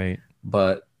anything. Right.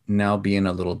 But now being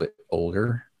a little bit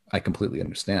older, I completely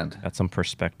understand. Got some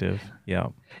perspective. Yeah.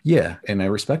 Yeah, and I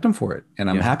respect them for it, and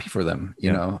I'm Yeah. happy for them,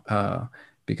 Yeah.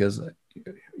 because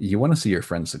you want to see your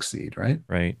friends succeed, right?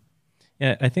 Right.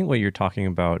 Yeah. I think what you're talking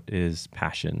about is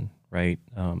passion, right?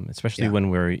 Especially Yeah. when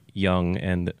we're young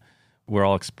and we're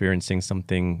all experiencing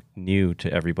something new to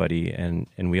everybody, and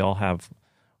we all have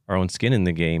our own skin in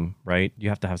the game, right? You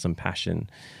have to have some passion.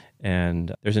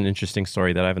 And there's an interesting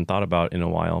story that I haven't thought about in a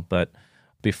while, but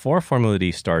before Formula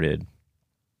D started,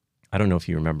 I don't know if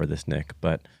you remember this, Nick,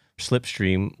 but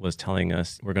Slipstream was telling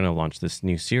us we're going to launch this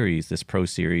new series, this pro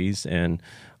series, and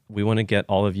we want to get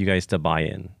all of you guys to buy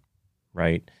in,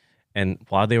 right? And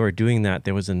while they were doing that,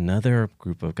 there was another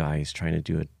group of guys trying to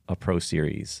do a pro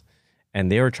series, and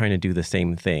they were trying to do the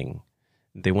same thing.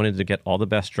 They wanted to get all the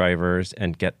best drivers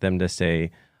and get them to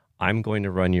say, I'm going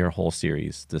to run your whole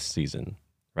series this season,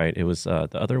 right? It was the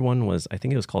other one was, I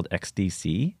think it was called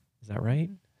XDC. Is that right?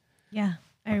 Yeah,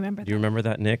 I remember Do you remember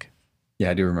that, Nick?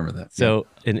 Yeah, I do remember that. So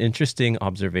an interesting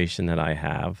observation that I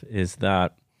have is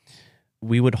that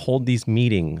we would hold these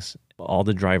meetings, all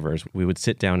the drivers, we would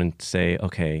sit down and say,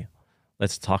 okay,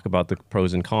 let's talk about the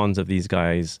pros and cons of these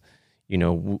guys.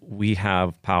 We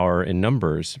have power in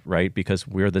numbers, right? Because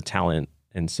we're the talent.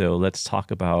 And so let's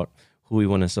talk about who we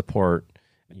want to support,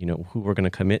 who we're going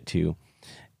to commit to.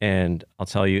 And I'll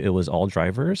tell you, it was all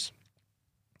drivers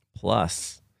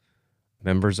plus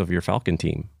members of your Falken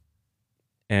team.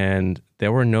 And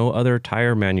there were no other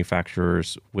tire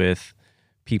manufacturers with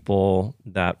people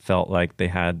that felt like they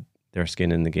had their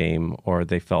skin in the game, or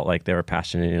they felt like they were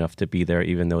passionate enough to be there,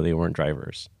 even though they weren't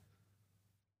drivers.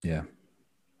 Yeah.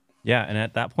 Yeah. And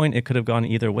at that point, it could have gone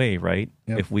either way, right?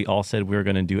 Yep. If we all said we were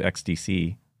going to do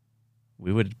XDC,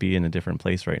 we would be in a different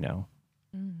place right now.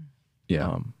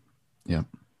 Yeah. Yeah.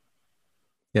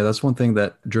 Yeah. That's one thing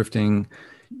that drifting,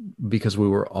 because we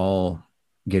were all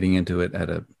getting into it at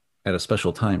a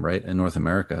special time, right? In North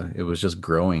America, it was just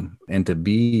growing, and to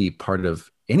be part of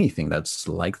anything that's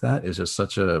like that is just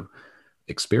such a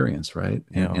experience, right?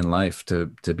 In life, to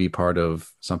be part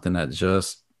of something that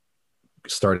just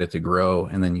started to grow,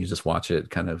 and then you just watch it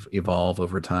kind of evolve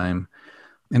over time.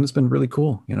 And it's been really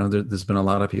cool. There's been a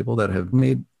lot of people that have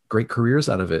made great careers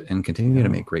out of it and continue to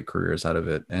make great careers out of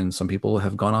it. And some people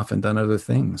have gone off and done other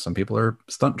things. Some people are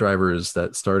stunt drivers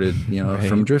that started, Right.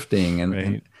 from drifting.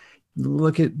 And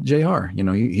look at JR,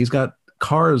 he's got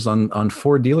cars on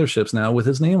 4 dealerships now with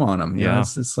his name on them.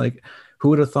 It's like, who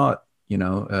would have thought,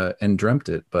 and dreamt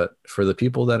it? But for the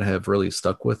people that have really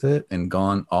stuck with it and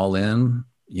gone all in,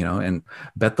 and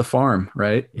bet the farm,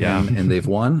 right? Yeah. And they've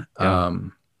won.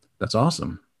 That's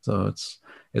awesome. So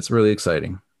it's really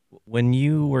exciting. When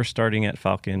you were starting at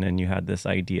Falken and you had this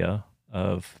idea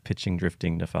of pitching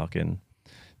drifting to Falken,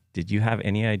 did you have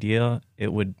any idea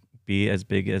it would be as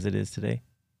big as it is today?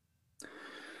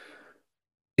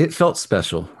 It felt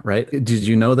special, right? Did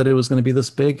you know that it was going to be this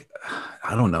big?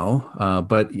 I don't know.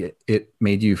 But it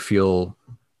made you feel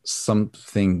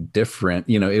something different.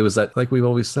 It was that, like we've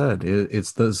always said,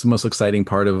 it's the most exciting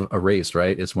part of a race,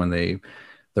 right? It's when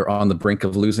they're on the brink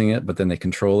of losing it, but then they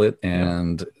control it.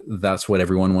 And that's what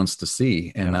everyone wants to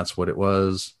see. And that's what it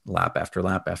was, lap after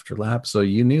lap after lap. So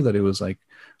you knew that it was like,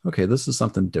 okay, this is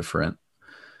something different.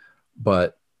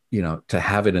 But, to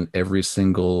have it in every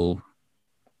single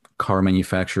car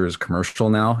manufacturer's commercial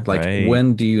now, like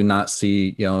when do you not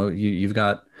see, you've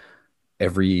got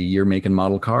every year make and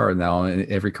model car now, and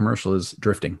every commercial is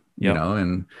drifting,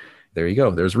 and there you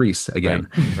go. There's Reese again.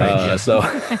 Right. So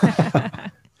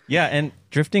yeah, and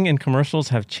drifting in commercials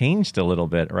have changed a little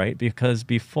bit, right? Because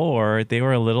before they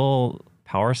were a little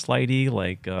power slidey,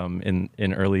 like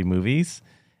in early movies,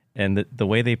 and the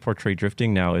way they portray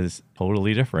drifting now is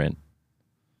totally different.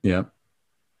 Yeah.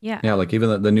 Yeah, like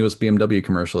even the newest BMW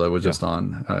commercial that was just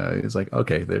on, it's like,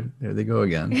 okay, there they go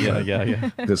again. Yeah.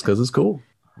 Just because it's cool.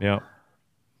 Yeah.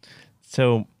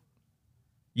 So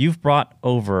you've brought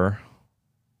over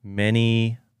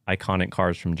many iconic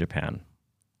cars from Japan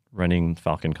running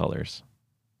Falken colors,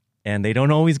 and they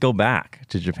don't always go back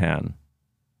to Japan,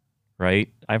 right?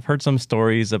 I've heard some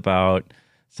stories about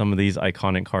some of these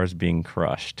iconic cars being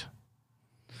crushed.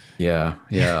 Yeah.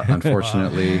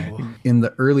 Unfortunately, in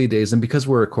the early days, and because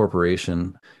we're a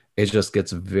corporation, it just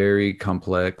gets very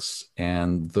complex.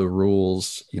 And the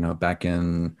rules, back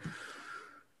in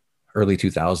early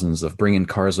 2000s of bringing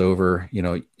cars over,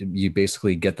 you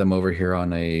basically get them over here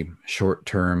on a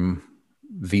short-term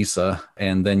visa.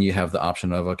 And then you have the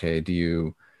option of, okay, do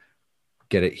you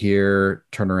get it here,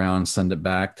 turn around, send it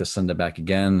back to send it back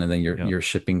again, and then Yep. you're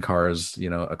shipping cars,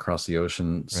 across the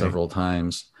ocean Right. several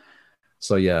times.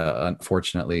 So yeah,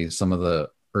 unfortunately, some of the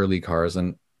early cars,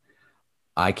 and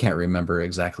I can't remember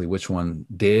exactly which one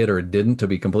did or didn't, to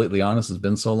be completely honest. It's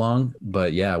been so long,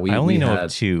 but yeah, I only we know of had,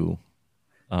 two.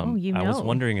 Oh, you I was know.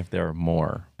 wondering if there are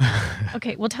more.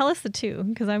 Okay, well, tell us the two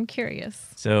because I'm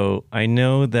curious. So I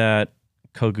know that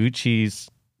Koguchi's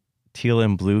teal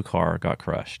and blue car got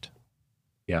crushed.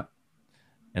 yeah,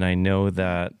 And I know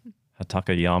that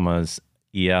Hatakayama's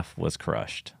EF was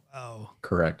crushed. Oh.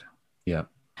 correct. Yeah.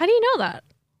 How do you know that?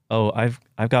 Oh, I've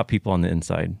got people on the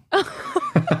inside.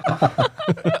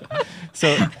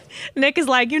 So Nick is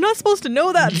like, you're not supposed to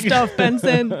know that stuff,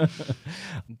 Benson.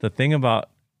 the thing about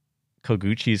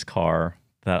Koguchi's car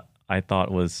that I thought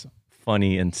was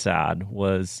funny and sad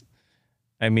was,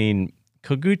 I mean,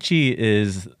 Koguchi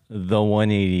is the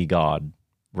 180 god,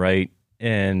 right?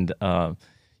 And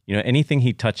anything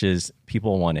he touches,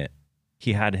 people want it.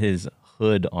 He had his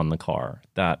hood on the car,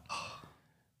 that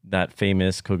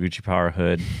famous Koguchi power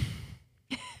hood.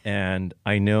 And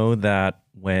I know that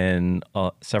when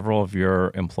several of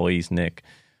your employees, Nick,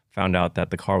 found out that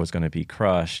the car was going to be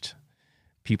crushed,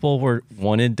 people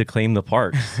wanted to claim the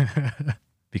parts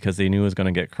because they knew it was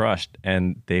going to get crushed,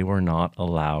 and they were not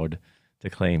allowed to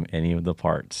claim any of the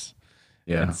parts.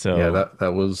 Yeah. And so Yeah,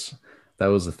 that was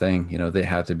the thing. They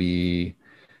had to be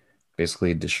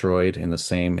basically destroyed in the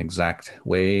same exact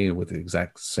way with the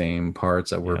exact same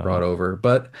parts that were Yeah. brought over.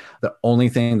 But the only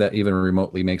thing that even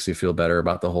remotely makes you feel better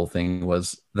about the whole thing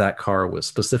was that car was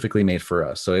specifically made for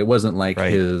us. So it wasn't like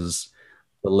Right. the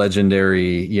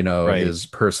legendary, Right. his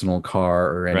personal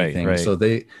car or Right, anything. right. So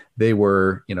they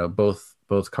were,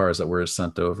 both cars that were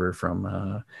sent over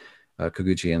from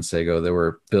Koguchi and Sego, they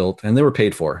were built and they were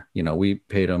paid for. We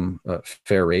paid them a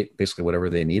fair rate, basically whatever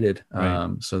they needed.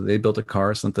 Right. So they built a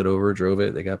car, sent it over, drove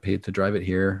it. They got paid to drive it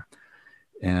here.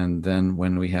 And then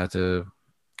when we had to,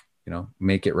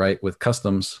 make it right with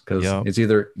customs, because Yep. it's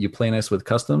either you play nice with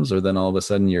customs or then all of a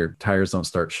sudden your tires don't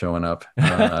start showing up.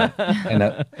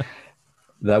 And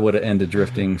that would have ended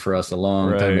drifting for us a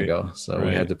long time Right, ago. So we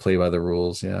right. had to play by the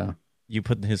rules. Yeah. You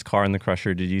put his car in the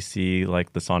crusher. Did you see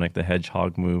like the Sonic the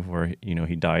Hedgehog move where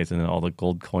he dies and then all the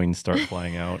gold coins start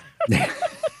flying out?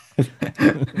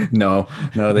 No,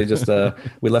 they just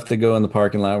we left it go in the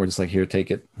parking lot. We're just like, here, take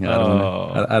it. I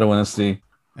don't want to see.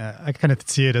 I kind of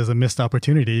see it as a missed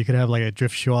opportunity. You could have like a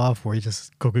drift show off where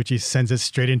Koguchi sends it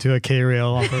straight into a K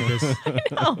rail on purpose.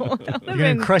 No, You're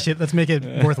gonna crush it. Let's make it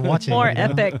worth watching. more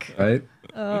epic. Right?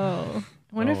 Oh,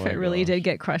 I wonder Oh if my it really gosh. did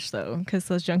get crushed though, because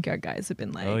those junkyard guys have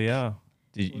been like, Oh yeah.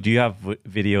 Do you have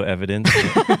video evidence?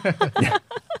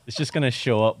 It's just gonna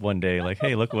show up one day, like,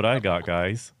 hey, look what I got,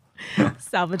 guys.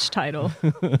 salvage title.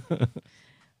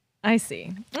 I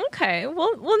see. Okay.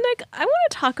 Well, Nick, I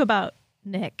want to talk about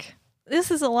Nick.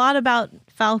 This is a lot about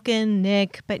Falken,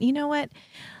 Nick, but you know what?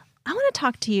 I want to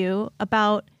talk to you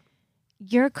about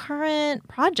your current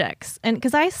projects, and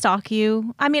because I stalk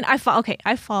you. I mean, I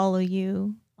follow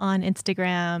you on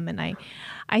Instagram, and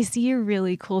I see your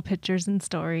really cool pictures and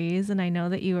stories, and I know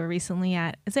that you were recently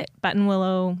at, is it Button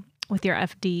Willow with your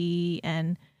FD,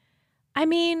 and I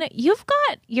mean, you've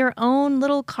got your own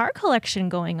little car collection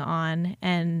going on,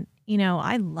 and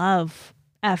I love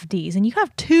FDs, and you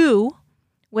have two,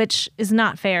 which is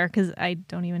not fair because I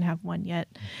don't even have one yet.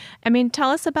 I mean, tell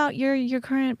us about your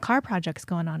current car projects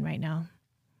going on right now.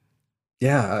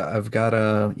 Yeah, I've got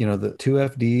the two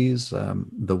FDs.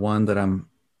 The one that I'm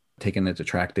taking it to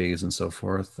track days and so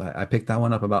forth. I picked that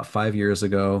one up about 5 years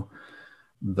ago.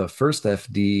 The first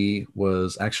FD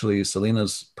was actually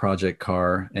Selena's project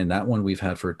car, and that one we've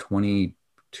had for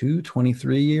 22,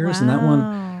 23 years. And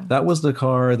that was the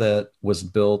car that was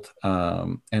built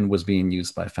and was being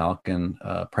used by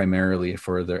Falken primarily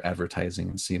for their advertising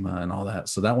and SEMA and all that.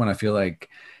 So that one, I feel like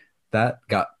that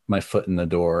got my foot in the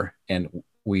door, and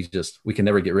we can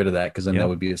never get rid of that, because then that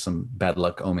would be some bad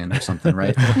luck omen or something,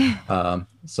 right?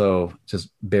 So just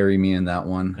bury me in that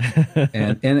one.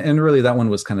 And really that one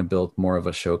was kind of built more of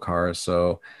a show car.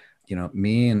 So,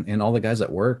 me and all the guys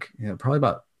at work, probably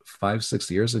about 5-6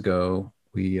 years ago,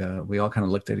 we all kind of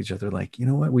looked at each other like, you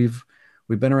know what, we've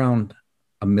been around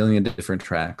a million different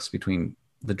tracks between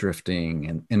the drifting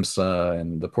and IMSA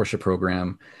and the Porsche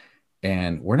program,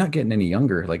 and we're not getting any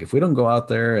younger. Like, if we don't go out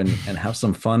there and have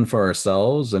some fun for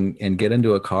ourselves and get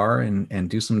into a car and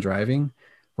do some driving,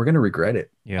 we're going to regret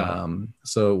it. Yeah.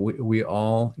 So we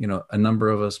all, a number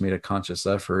of us made a conscious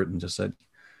effort and just said,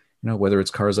 whether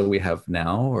it's cars that we have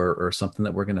now or something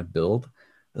that we're going to build,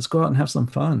 let's go out and have some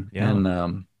fun. Yeah.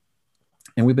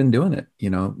 And we've been doing it,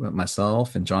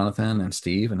 myself and Jonathan and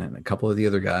Steve and a couple of the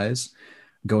other guys.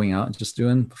 going out and just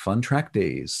doing fun track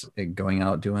days, and going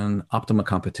out doing Optima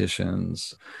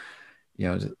competitions,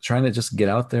 trying to just get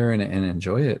out there and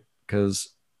enjoy it. Because,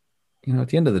 at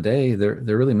the end of the day, they're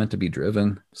really meant to be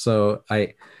driven. So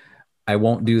I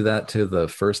won't do that to the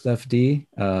first FD,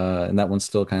 and that one's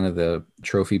still kind of the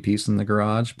trophy piece in the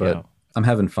garage. But Yeah. I'm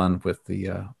having fun with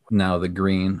the now the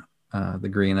green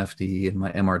FD and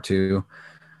my MR2,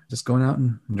 just going out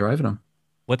and driving them.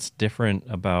 What's different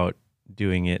about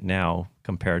doing it now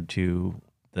compared to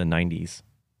the 90s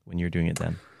when you're doing it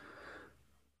then?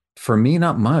 For me,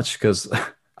 not much, because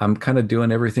I'm kind of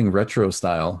doing everything retro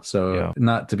style. So Yeah.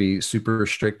 not to be super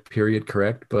strict, period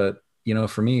correct, but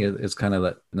for me, it's kind of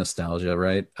that nostalgia,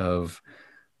 right? Of,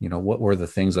 what were the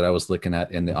things that I was looking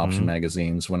at in the option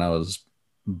magazines when I was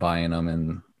buying them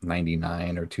in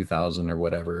 99 or 2000 or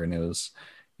whatever. And it was,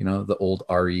 the old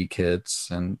RE kits.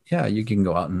 And yeah, you can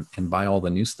go out and buy all the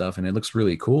new stuff, and it looks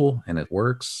really cool and it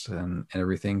works and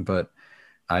everything. But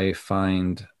I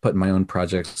find putting my own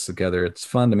projects together, it's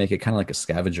fun to make it kind of like a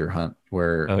scavenger hunt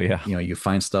where, Oh, yeah. you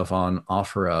find stuff on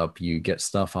OfferUp, you get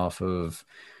stuff off of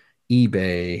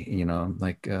eBay,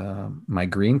 like my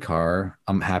green car.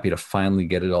 I'm happy to finally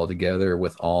get it all together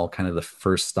with all kind of the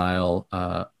first style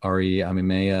RE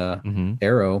Amimea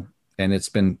Aero. And it's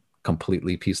been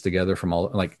completely pieced together from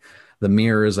all, like the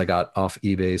mirrors I got off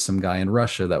eBay, some guy in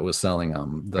Russia that was selling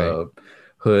them. The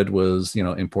hood was,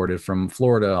 imported from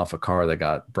Florida off a car that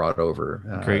got brought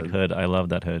over. Great hood. I love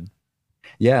that hood.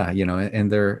 Yeah,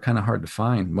 and they're kind of hard to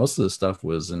find. Most of the stuff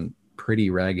was in pretty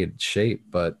ragged shape,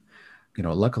 but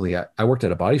luckily I worked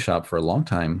at a body shop for a long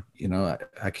time.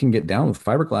 I can get down with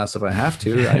fiberglass if I have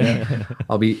to.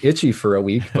 I'll be itchy for a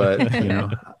week, but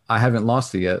I haven't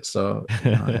lost it yet. So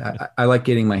I like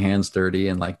getting my hands dirty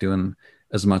and like doing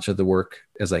as much of the work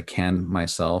as I can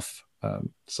myself.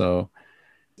 So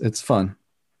it's fun.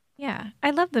 Yeah, I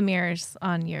love the mirrors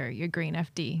on your green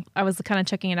FD. I was kind of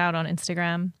checking it out on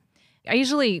Instagram. I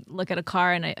usually look at a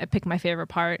car and I pick my favorite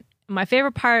part. My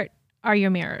favorite part are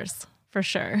your mirrors, for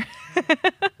sure.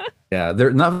 Yeah,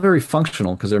 they're not very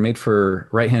functional because they're made for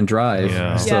right-hand drive.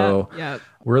 Yeah. So Yeah.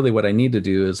 really what I need to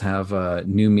do is have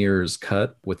new mirrors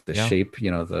cut with the Yeah. shape,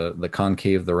 the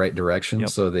concave, the right direction. Yep.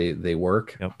 So they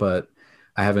work. Yep. But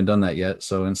I haven't done that yet.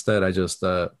 So instead I just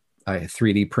I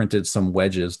 3D printed some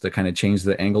wedges to kind of change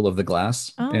the angle of the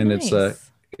glass. Oh, and nice.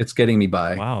 it's getting me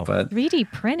by. Wow. But 3D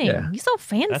printing. Yeah. You're so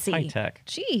fancy. That's high tech.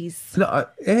 Jeez. no,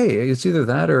 hey, it's either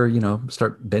that or,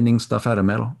 start bending stuff out of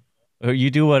metal. Or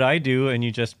you do what I do and you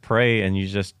just pray and you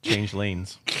just change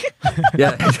lanes.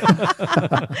 Yeah.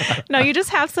 No, you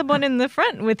just have someone in the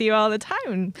front with you all the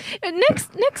time. And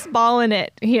Nick's balling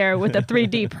it here with a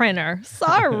 3D printer.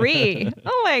 Sorry.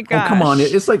 Oh my gosh. Oh, come on.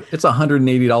 It's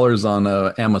 $180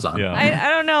 on Amazon. Yeah. I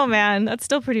don't know, man. That's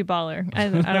still pretty baller. I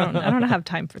don't have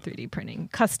time for 3D printing,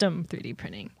 custom 3D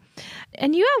printing.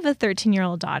 And you have a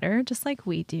 13-year-old daughter, just like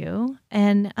we do.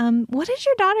 And what does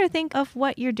your daughter think of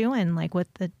what you're doing, like with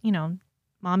the,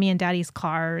 mommy and daddy's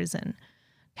cars? And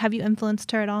have you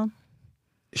influenced her at all?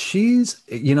 She's,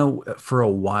 for a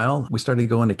while, we started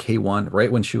going to K1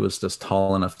 right when she was just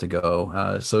tall enough to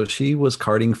go. So she was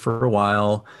karting for a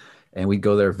while, and we'd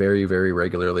go there very, very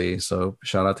regularly. So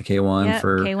shout out to K1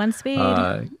 for K1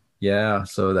 speed. Yeah,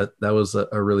 so that was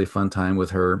a really fun time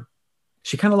with her.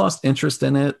 She kind of lost interest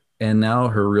in it, and now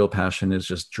her real passion is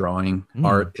just drawing.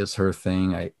 Art is her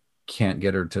thing. I can't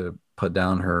get her to put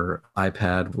down her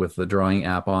iPad with the drawing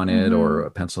app on it or a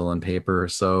pencil and paper.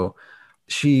 So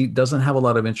she doesn't have a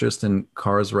lot of interest in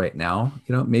cars right now.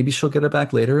 Maybe she'll get it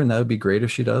back later, and that would be great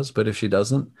if she does. But if she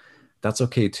doesn't, that's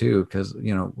okay too. Because,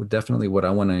 definitely what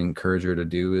I want to encourage her to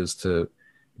do is to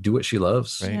do what she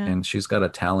loves. Right. Yeah. And she's got a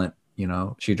talent.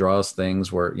 She draws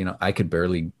things where, I could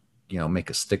barely, make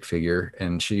a stick figure,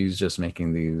 and she's just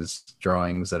making these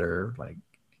drawings that are like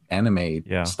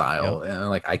anime style. And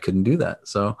like, I couldn't do that.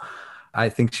 So I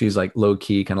think she's like low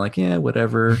key, kind of like, yeah,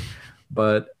 whatever.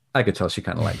 But I could tell she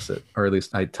kind of likes it, or at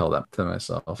least I tell that to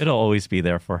myself. It'll always be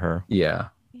there for her. Yeah.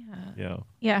 Yeah.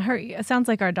 Yeah, it sounds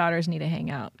like our daughters need to hang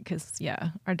out because,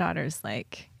 our daughter's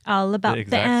like all about the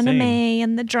exact anime same.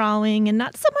 and the drawing and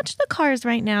not so much the cars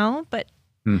right now, but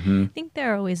Mm-hmm. I think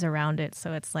they're always around it.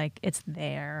 So it's like, it's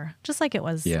there, just like it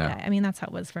was. Yeah. I mean, that's how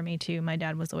it was for me too. My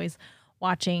dad was always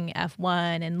watching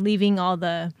F1 and leaving all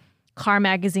the car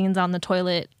magazines on the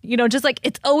toilet, just like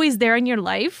it's always there in your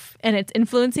life and it's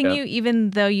influencing you, even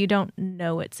though you don't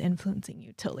know it's influencing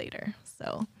you till later.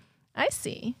 So I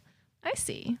see.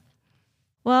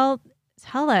 Well,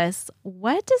 tell us,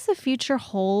 what does the future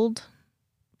hold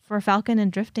for Falken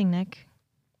and drifting, Nick?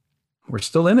 We're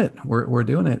still in it. We're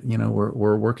doing it.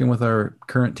 We're working with our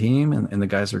current team, and the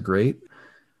guys are great.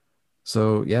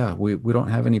 So yeah, we don't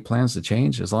have any plans to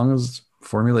change as long as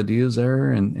Formula D is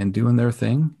there and doing their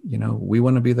thing. We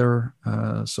want to be there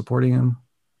supporting them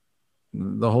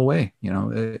the whole way.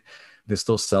 They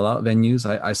still sell out venues.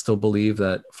 I still believe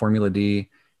that Formula D,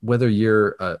 whether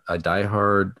you're a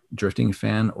diehard drifting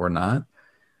fan or not,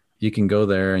 you can go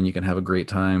there and you can have a great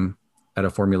time at a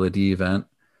Formula D event,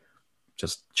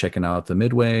 just checking out the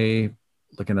midway,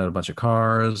 looking at a bunch of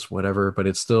cars, whatever. But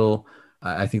it's still,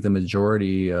 I think the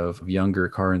majority of younger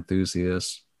car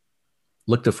enthusiasts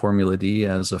look to Formula D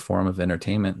as a form of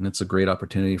entertainment, and it's a great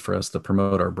opportunity for us to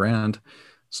promote our brand.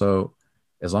 So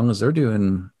as long as they're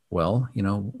doing well,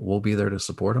 we'll be there to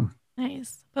support them.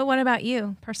 Nice. But what about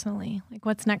you personally? Like,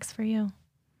 what's next for you?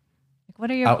 Like,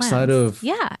 what are your Outside plans? of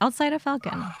Yeah, outside of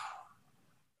Falken.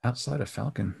 outside of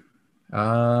Falken.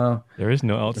 There is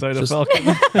no outside of just-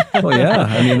 Falcon. Well, yeah.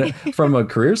 I mean, from a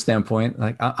career standpoint,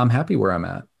 like I'm happy where I'm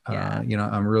at. Yeah.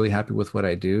 I'm really happy with what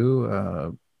I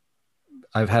do.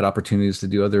 I've had opportunities to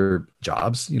do other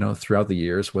jobs, throughout the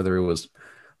years, whether it was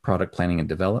product planning and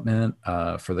development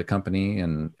for the company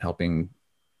and helping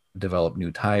develop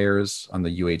new tires on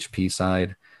the UHP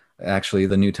side. Actually,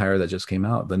 the new tire that just came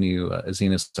out, the new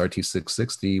Zenith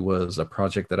RT660, was a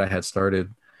project that I had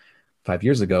started 5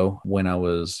 years ago when I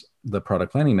was the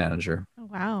product planning manager Oh,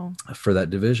 wow. for that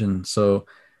division. So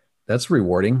that's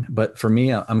rewarding. But for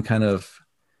me, I'm kind of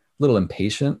a little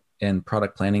impatient, and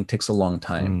product planning takes a long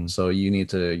time. So you need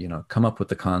to, come up with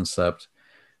the concept,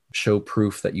 show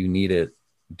proof that you need it,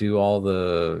 do all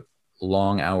the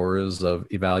long hours of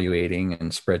evaluating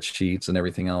and spreadsheets and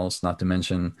everything else, not to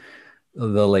mention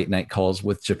the late night calls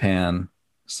with Japan.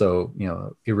 So,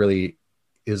 it really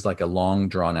is like a long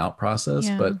drawn out process.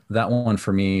 Yeah. But that one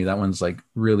for me, that one's like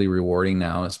really rewarding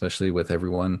now, especially with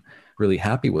everyone really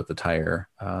happy with the tire.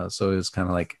 So it's kind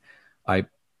of like I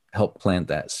helped plant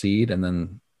that seed, and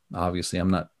then obviously I'm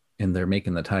not in there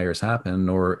making the tires happen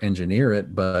or engineer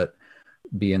it, but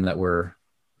being that we're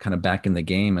kind of back in the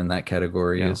game in that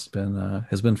category has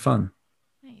been fun.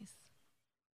 Nice.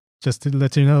 Just to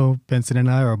let you know, Benson and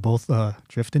I are both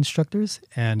drift instructors.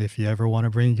 And if you ever want to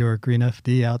bring your green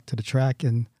FD out to the track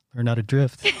and learn how to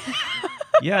drift,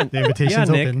 Yeah, the invitation's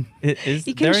Nick, open. Is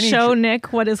You there can any show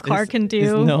Nick what his car can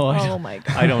do. no, oh my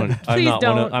God. I don't. Please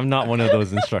don't. I'm not one of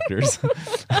those instructors.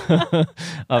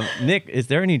 Nick, is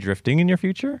there any drifting in your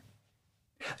future?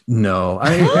 No,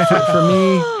 for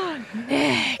me,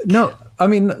 Nick. no. I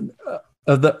mean,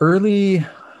 the early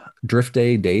drift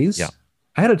day days, Yeah.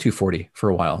 I had a 240 for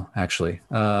a while, actually.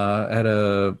 I had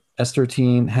a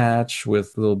S13 hatch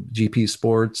with little GP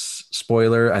Sports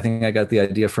spoiler. I think I got the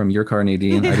idea from your car,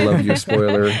 Nadine. I love your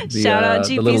spoiler. Shout out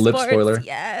GP the little lip Sports. spoiler.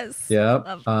 Yes.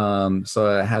 Yeah.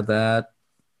 So I had that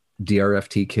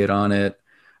DRFT kit on it,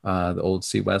 the old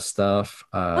C West stuff.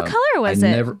 What color was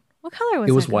it? What color was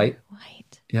it? It was white.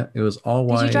 White. Yeah, it was all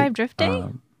white. Did you drive drift day?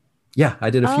 Yeah, I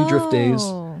did a few drift days.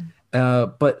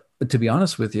 Oh. But to be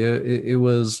honest with you, it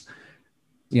was,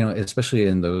 especially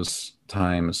in those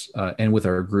times, and with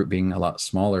our group being a lot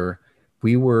smaller,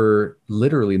 we were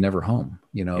literally never home.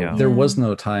 There was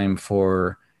no time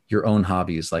for your own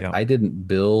hobbies. Like I didn't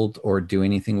build or do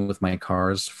anything with my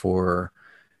cars for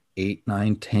 8,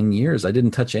 9, 10 years. I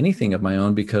didn't touch anything of my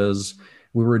own because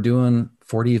we were doing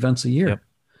 40 events a year. Yep.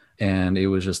 And it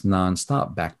was just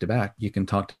nonstop, back to back. You can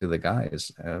talk to the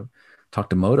guys, talk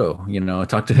to Moto,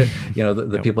 talk to,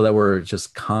 the people that were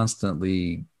just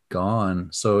constantly gone.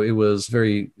 So it was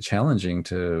very challenging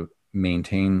to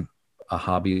maintain a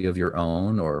hobby of your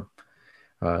own or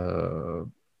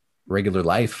regular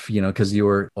life, because you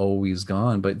were always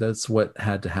gone. But that's what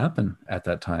had to happen at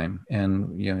that time.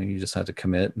 And, you just had to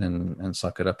commit and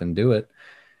suck it up and do it.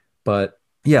 But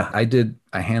yeah, I did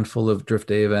a handful of drift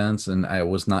day events and I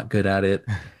was not good at it.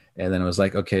 And then it was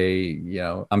like, okay,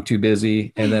 I'm too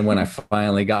busy. And then when I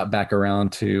finally got back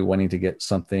around to wanting to get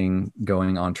something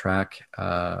going on track,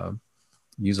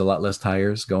 use a lot less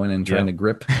tires, going and trying to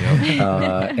grip.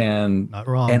 And Not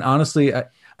wrong. And honestly,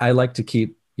 I like to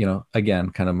keep,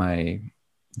 again, kind of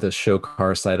the show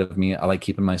car side of me. I like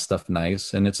keeping my stuff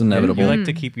nice, and it's inevitable. You like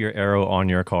to keep your arrow on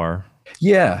your car.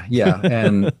 Yeah.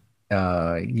 And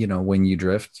when you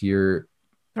drift, you're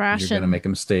going to make a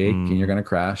mistake and you're going to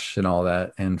crash and all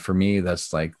that. And for me,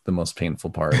 that's like the most painful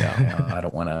part. I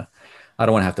don't want to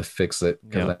have to fix it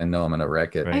because I know I'm going to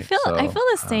wreck it. Right. I feel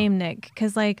the same, Nick,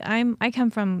 because like I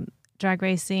come from drag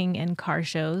racing and car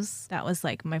shows. That was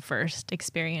like my first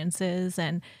experiences,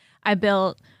 and I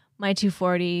built my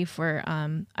 240 for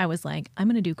I was like, I'm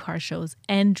going to do car shows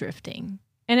and drifting.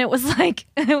 And it was like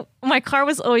my car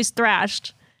was always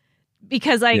thrashed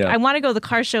because I want to go to the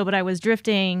car show, but I was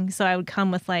drifting. So I would come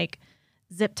with like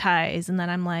zip ties. And then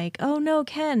I'm like, oh no,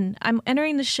 Ken, I'm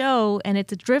entering the show and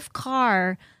it's a drift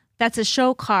car. That's a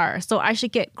show car. So I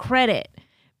should get credit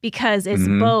because it's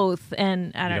both.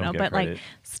 And I don't know, but credit. like,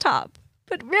 stop.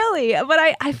 But really, but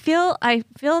I feel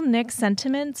Nick's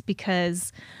sentiments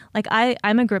because like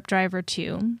I'm a grip driver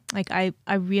too. Like I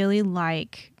really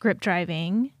like grip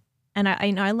driving and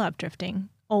I love drifting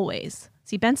always.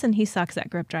 See, Benson, he sucks at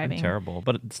grip driving. I'm terrible,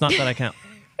 but it's not that I can't.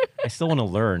 I still want to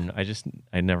learn.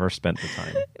 I never spent the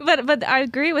time. But I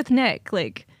agree with Nick.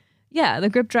 Like, yeah, the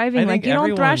grip driving, like you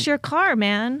don't thrash your car,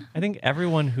 man. I think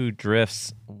everyone who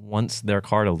drifts wants their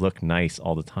car to look nice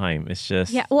all the time. It's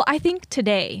just well, I think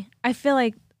I feel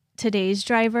like today's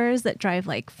drivers that drive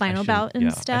like Final Bout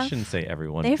and stuff. I shouldn't say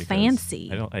everyone. They're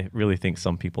fancy. I really think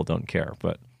some people don't care,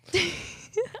 but I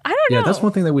don't know. Yeah, that's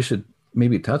one thing that we should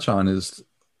maybe touch on is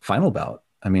Final Bout.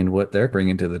 I mean, what they're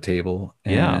bringing to the table.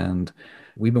 And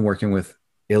we've been working with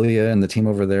Ilya and the team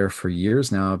over there for years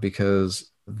now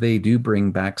because they do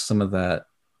bring back some of that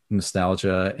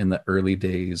nostalgia in the early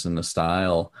days and the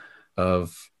style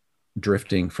of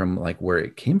drifting from like where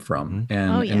it came from.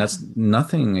 And that's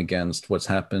nothing against what's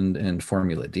happened in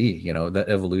Formula D. You know, that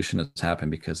evolution has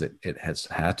happened because it has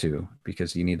had to,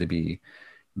 because you need to be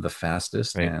the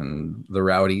fastest and the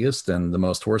rowdiest and the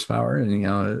most horsepower. And, you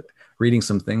know, reading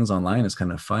some things online is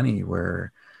kind of funny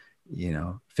where, you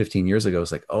know, 15 years ago,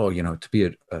 it's like, oh, you know, to be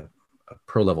a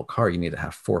pro level car, you need to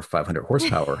have 400 or 500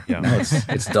 horsepower. Now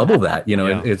it's double that, you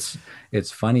know.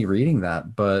 It's funny reading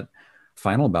that, but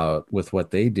Final Bout with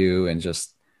what they do and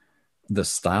just the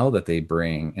style that they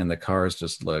bring, and the cars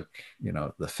just look, you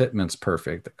know, the fitment's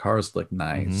perfect, the cars look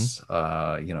nice,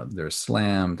 you know, they're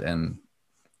slammed, and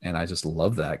I just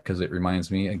love that because it reminds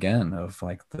me again of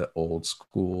like the old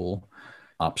school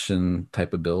option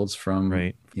type of builds from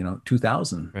you know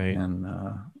 2000, and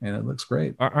it looks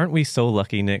great. Aren't we so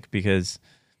lucky, Nick? Because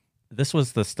this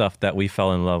was the stuff that we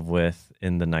fell in love with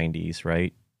in the 90s,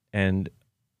 right? And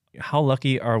how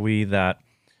lucky are we that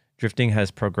drifting has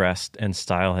progressed and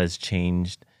style has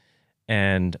changed,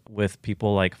 and with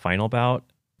people like Final Bout,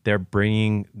 they're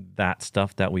bringing that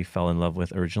stuff that we fell in love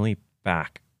with originally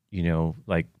back, you know,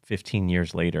 like 15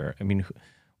 years later. I mean,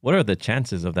 what are the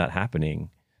chances of that happening?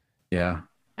 Yeah.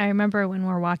 I remember when we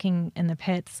were walking in the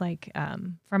pits, like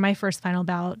for my first Final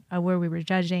Bout where we were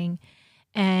judging,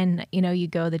 and, you know, you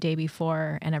go the day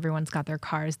before and everyone's got their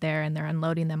cars there and they're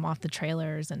unloading them off the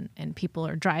trailers, and people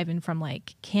are driving from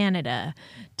like Canada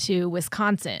to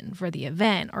Wisconsin for the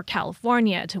event, or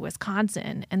California to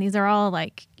Wisconsin. And these are all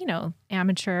like, you know,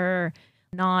 amateur,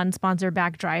 non-sponsor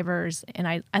back drivers. And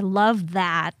I love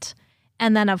that.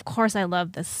 And then, of course, I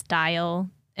love the style.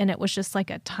 And it was just like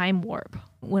a time warp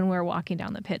when we were walking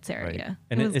down the pits area.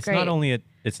 And it's great. not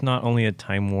only a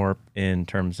time warp in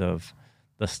terms of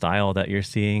the style that you're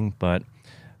seeing, but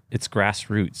it's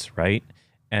grassroots, right?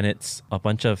 And it's a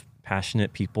bunch of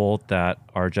passionate people that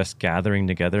are just gathering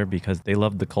together because they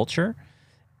love the culture.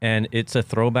 And it's a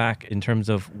throwback in terms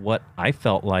of what I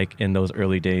felt like in those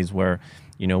early days where,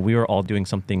 you know, we were all doing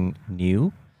something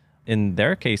new. In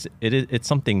their case, it's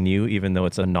something new, even though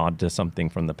it's a nod to something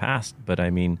from the past. But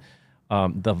I mean,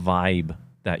 the vibe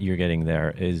that you're getting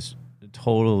there is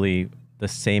totally the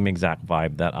same exact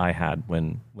vibe that I had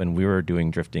when we were doing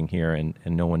drifting here and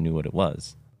no one knew what it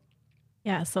was.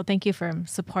 Yeah, so thank you for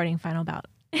supporting Final Bout.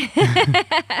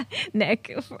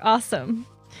 Nick, awesome.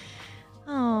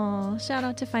 Oh, shout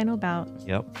out to Final Bout.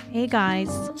 Yep. Hey, guys.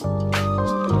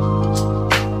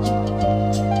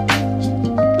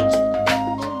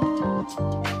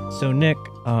 So Nick,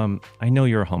 I know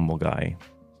you're a humble guy,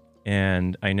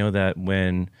 and I know that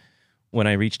when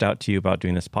I reached out to you about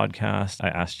doing this podcast, I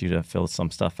asked you to fill some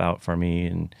stuff out for me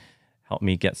and help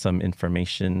me get some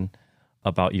information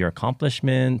about your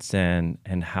accomplishments and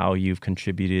how you've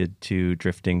contributed to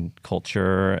drifting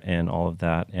culture and all of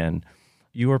that. And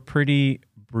you were pretty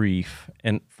brief.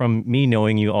 And from me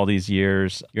knowing you all these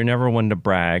years, you're never one to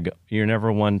brag. You're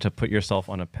never one to put yourself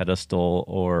on a pedestal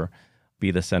or be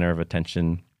the center of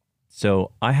attention.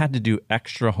 So I had to do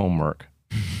extra homework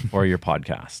for your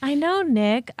podcast. I know,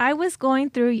 Nick. I was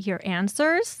going through your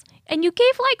answers, and you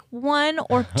gave like one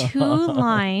or two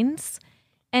lines.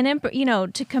 And then, you know,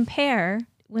 to compare,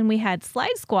 when we had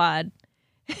Slide Squad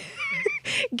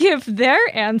give their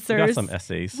answers. We got some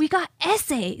essays. We got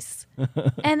essays.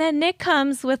 And then Nick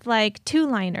comes with like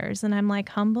two-liners, and I'm like,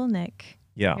 humble Nick.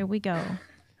 Yeah. Here we go.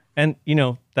 And, you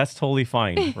know, that's totally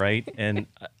fine, right? And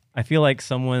I feel like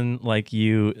someone like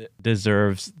you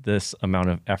deserves this amount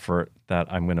of effort that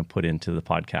I'm going to put into the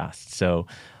podcast. So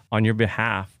on your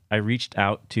behalf, I reached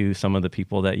out to some of the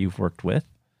people that you've worked with.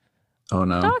 Oh,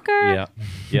 no. Stalker.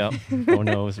 Yeah. Oh,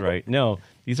 no is right. No,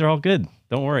 these are all good.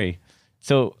 Don't worry.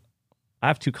 So I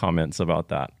have two comments about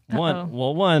that. Uh-oh.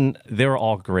 One, they're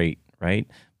all great, right?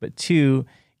 But two,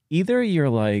 either you're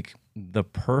like the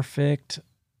perfect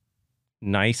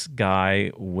nice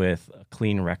guy with a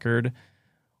clean record,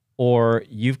 or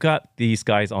you've got these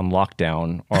guys on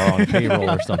lockdown or on payroll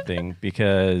or something,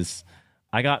 because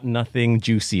I got nothing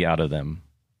juicy out of them.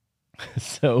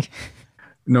 So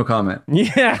No comment.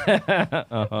 yeah.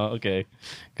 Okay.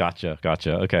 Gotcha.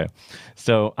 Okay.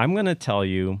 So I'm going to tell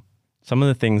you some of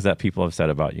the things that people have said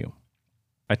about you.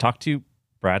 I talked to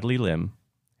Bradley Lim,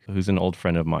 who's an old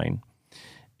friend of mine,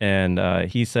 and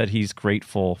he said he's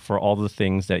grateful for all the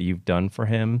things that you've done for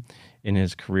him in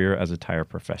his career as a tire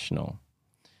professional.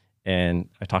 And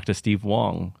I talked to Steve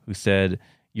Wong, who said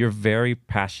you're very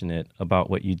passionate about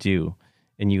what you do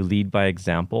and you lead by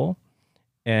example,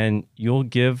 and you'll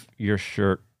give your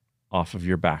shirt off of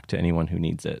your back to anyone who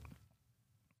needs it.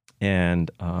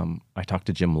 And I talked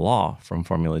to Jim Law from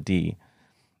Formula D,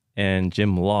 and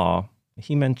Jim Law,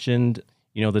 he mentioned,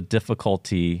 the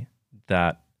difficulty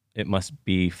that it must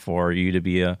be for you to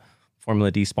be a Formula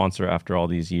D sponsor after all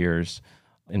these years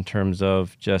in terms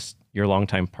of just your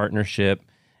longtime partnership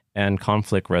and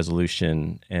conflict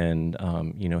resolution. And,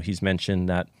 he's mentioned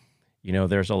that,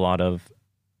 there's a lot of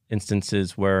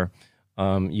instances where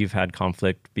you've had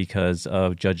conflict because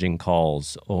of judging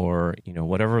calls or,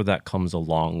 whatever that comes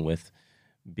along with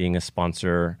being a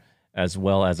sponsor as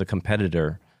well as a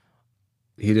competitor.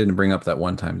 He didn't bring up that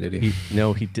one time, did he?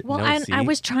 No, he didn't. Well, No, I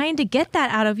was trying to get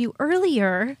that out of you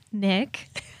earlier, Nick.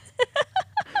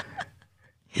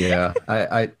 Yeah,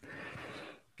 I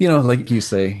like you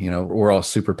say, we're all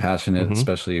super passionate,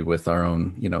 especially with our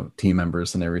own, team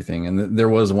members and everything. And there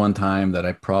was one time that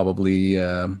I probably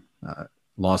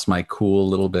lost my cool a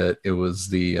little bit. It was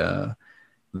the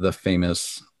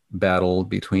famous battle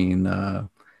between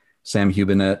Sam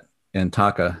Hubinet and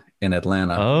Taka in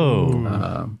Atlanta.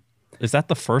 Oh, is that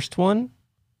the first one?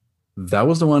 That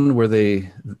was the one where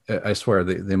I swear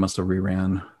they must have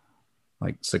reran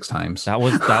like 6 times. That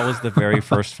was the very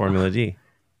first Formula D.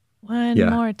 One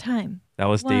more time. That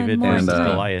was One David more versus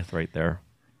time. Goliath right there.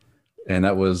 And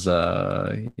that was,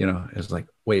 it was like,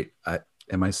 wait,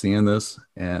 am I seeing this?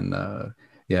 And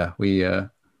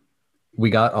we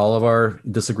got all of our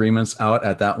disagreements out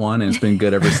at that one, and it's been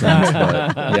good ever since.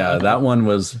 But yeah, that one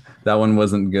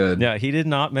wasn't good. Yeah, he did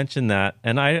not mention that.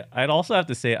 And I'd also have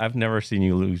to say I've never seen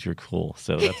you lose your cool,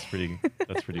 so that's pretty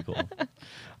cool.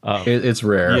 It's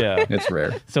rare. Yeah, it's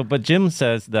rare. So, but Jim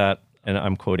says that, and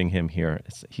I'm quoting him here.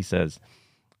 He says,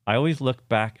 "I always look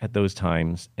back at those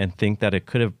times and think that it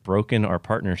could have broken our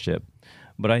partnership,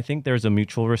 but I think there's a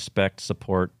mutual respect,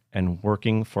 support, and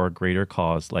working for a greater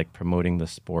cause like promoting the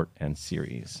sport and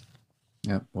series."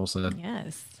 Yeah, well said.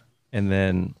 Yes. And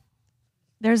then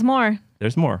There's more.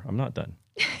 I'm not done.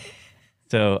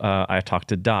 So I talked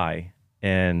to Dai,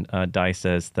 and Dai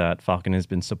says that Falken has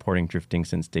been supporting drifting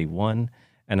since day one,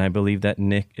 and I believe that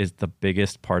Nick is the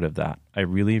biggest part of that. I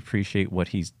really appreciate what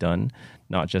he's done,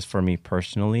 not just for me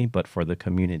personally, but for the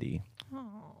community.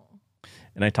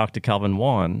 And I talked to Calvin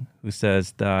Wan, who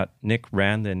says that Nick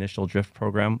ran the initial drift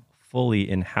program fully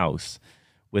in-house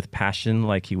with passion,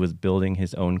 like he was building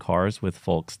his own cars with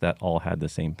folks that all had the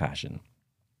same passion.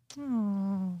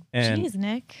 Oh, And- jeez,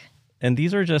 Nick. And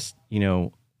these are just,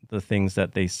 the things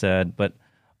that they said, but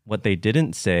what they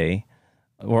didn't say,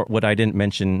 or what I didn't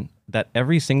mention, that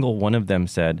every single one of them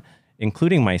said,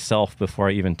 including myself before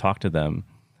I even talked to them,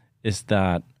 is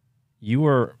that you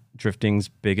were drifting's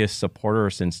biggest supporter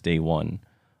since day one.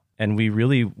 And we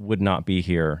really would not be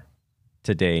here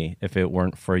today if it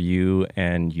weren't for you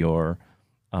and your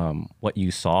what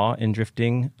you saw in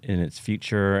drifting in its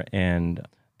future and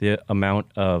the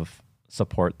amount of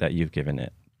support that you've given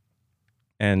it.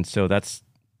 And so that's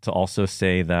to also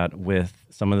say that with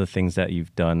some of the things that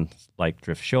you've done, like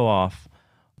Drift Show Off,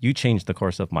 you changed the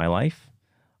course of my life.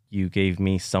 You gave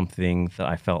me something that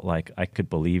I felt like I could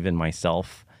believe in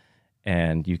myself,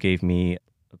 and you gave me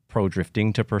pro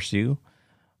drifting to pursue.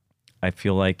 I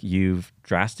feel like you've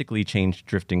drastically changed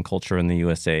drifting culture in the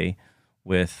USA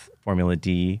with Formula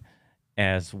D,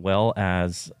 as well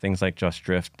as things like Just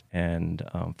Drift and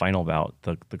Final Bout,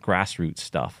 the grassroots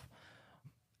stuff.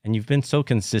 And you've been so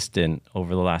consistent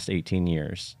over the last 18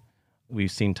 years. We've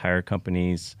seen tire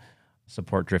companies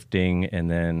support drifting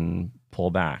and then pull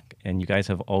back. And you guys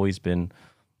have always been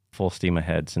full steam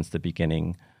ahead since the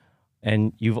beginning.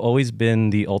 And you've always been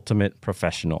the ultimate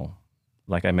professional.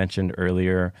 Like I mentioned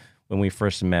earlier, when we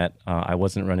first met, I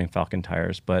wasn't running Falken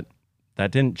tires, but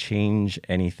that didn't change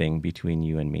anything between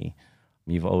you and me.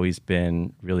 You've always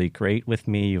been really great with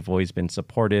me. You've always been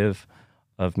supportive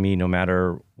of me no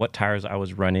matter what tires I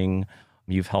was running.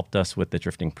 You've helped us with the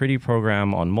Drifting Pretty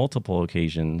program on multiple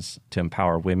occasions to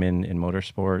empower women in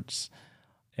motorsports.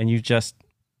 And you just,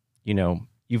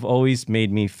 you've always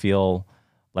made me feel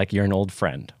like you're an old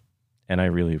friend. And I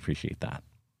really appreciate that.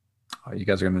 Oh, you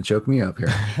guys are going to choke me up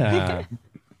here.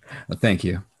 Thank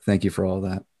you. Thank you for all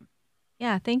that.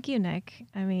 Yeah, thank you, Nick.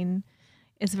 I mean,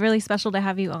 it's really special to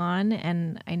have you on.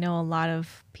 And I know a lot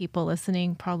of people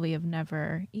listening probably have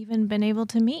never even been able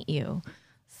to meet you.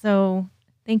 So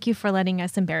thank you for letting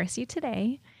us embarrass you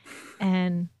today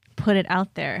and put it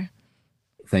out there.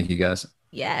 Thank you, guys.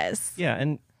 Yes. Yeah.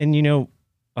 And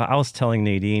I was telling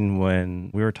Nadine when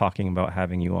we were talking about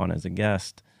having you on as a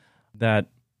guest that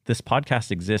this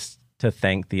podcast exists to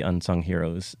thank the unsung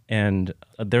heroes. And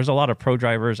there's a lot of pro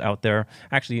drivers out there.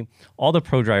 Actually, all the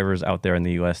pro drivers out there in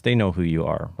the US, they know who you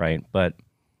are, right? But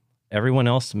everyone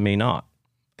else may not.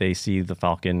 They see the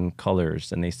Falken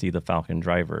colors and they see the Falken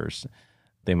drivers.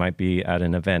 They might be at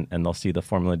an event and they'll see the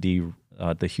Formula D,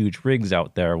 the huge rigs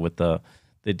out there with the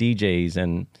DJs.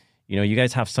 And, you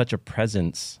guys have such a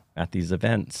presence at these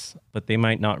events, but they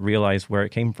might not realize where it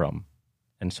came from.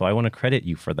 And so I want to credit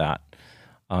you for that.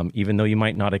 Even though you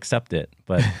might not accept it,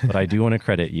 but I do want to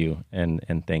credit you and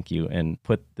thank you and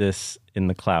put this in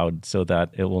the cloud so that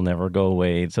it will never go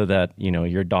away, so that,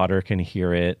 your daughter can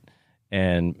hear it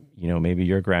and, maybe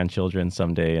your grandchildren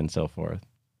someday and so forth.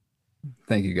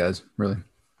 Thank you, guys. Really.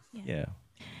 Yeah.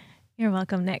 You're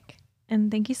welcome, Nick.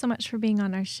 And thank you so much for being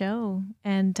on our show.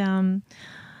 And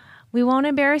we won't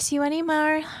embarrass you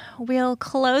anymore. We'll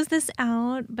close this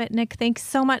out. But Nick, thanks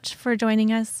so much for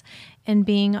joining us and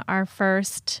being our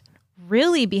first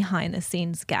really behind the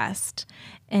scenes guest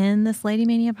in this Lady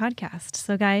Mania podcast.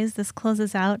 So guys, this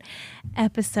closes out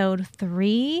episode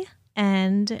 3.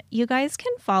 And you guys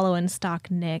can follow and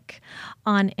stalk Nick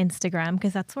on Instagram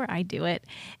because that's where I do it.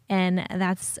 And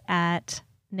that's at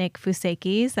Nick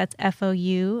Fousekis. That's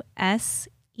Fousekis.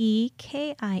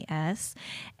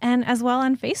 And as well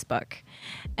on Facebook.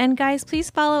 And guys, please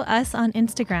follow us on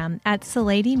Instagram at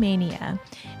Saladymania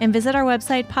and visit our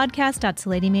website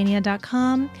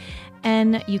podcast.saladymania.com.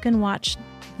 And you can watch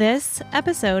this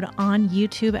episode on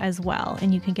YouTube as well.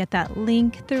 And you can get that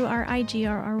link through our IG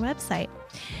or our website.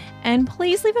 And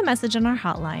please leave a message on our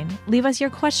hotline. Leave us your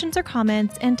questions or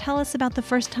comments and tell us about the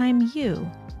first time you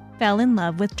fell in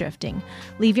love with drifting.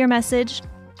 Leave your message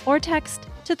or text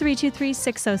to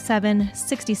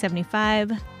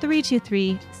 323-607-6075,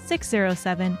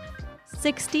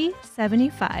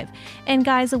 323-607-6075. And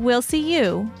guys, we'll see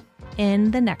you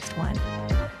in the next one.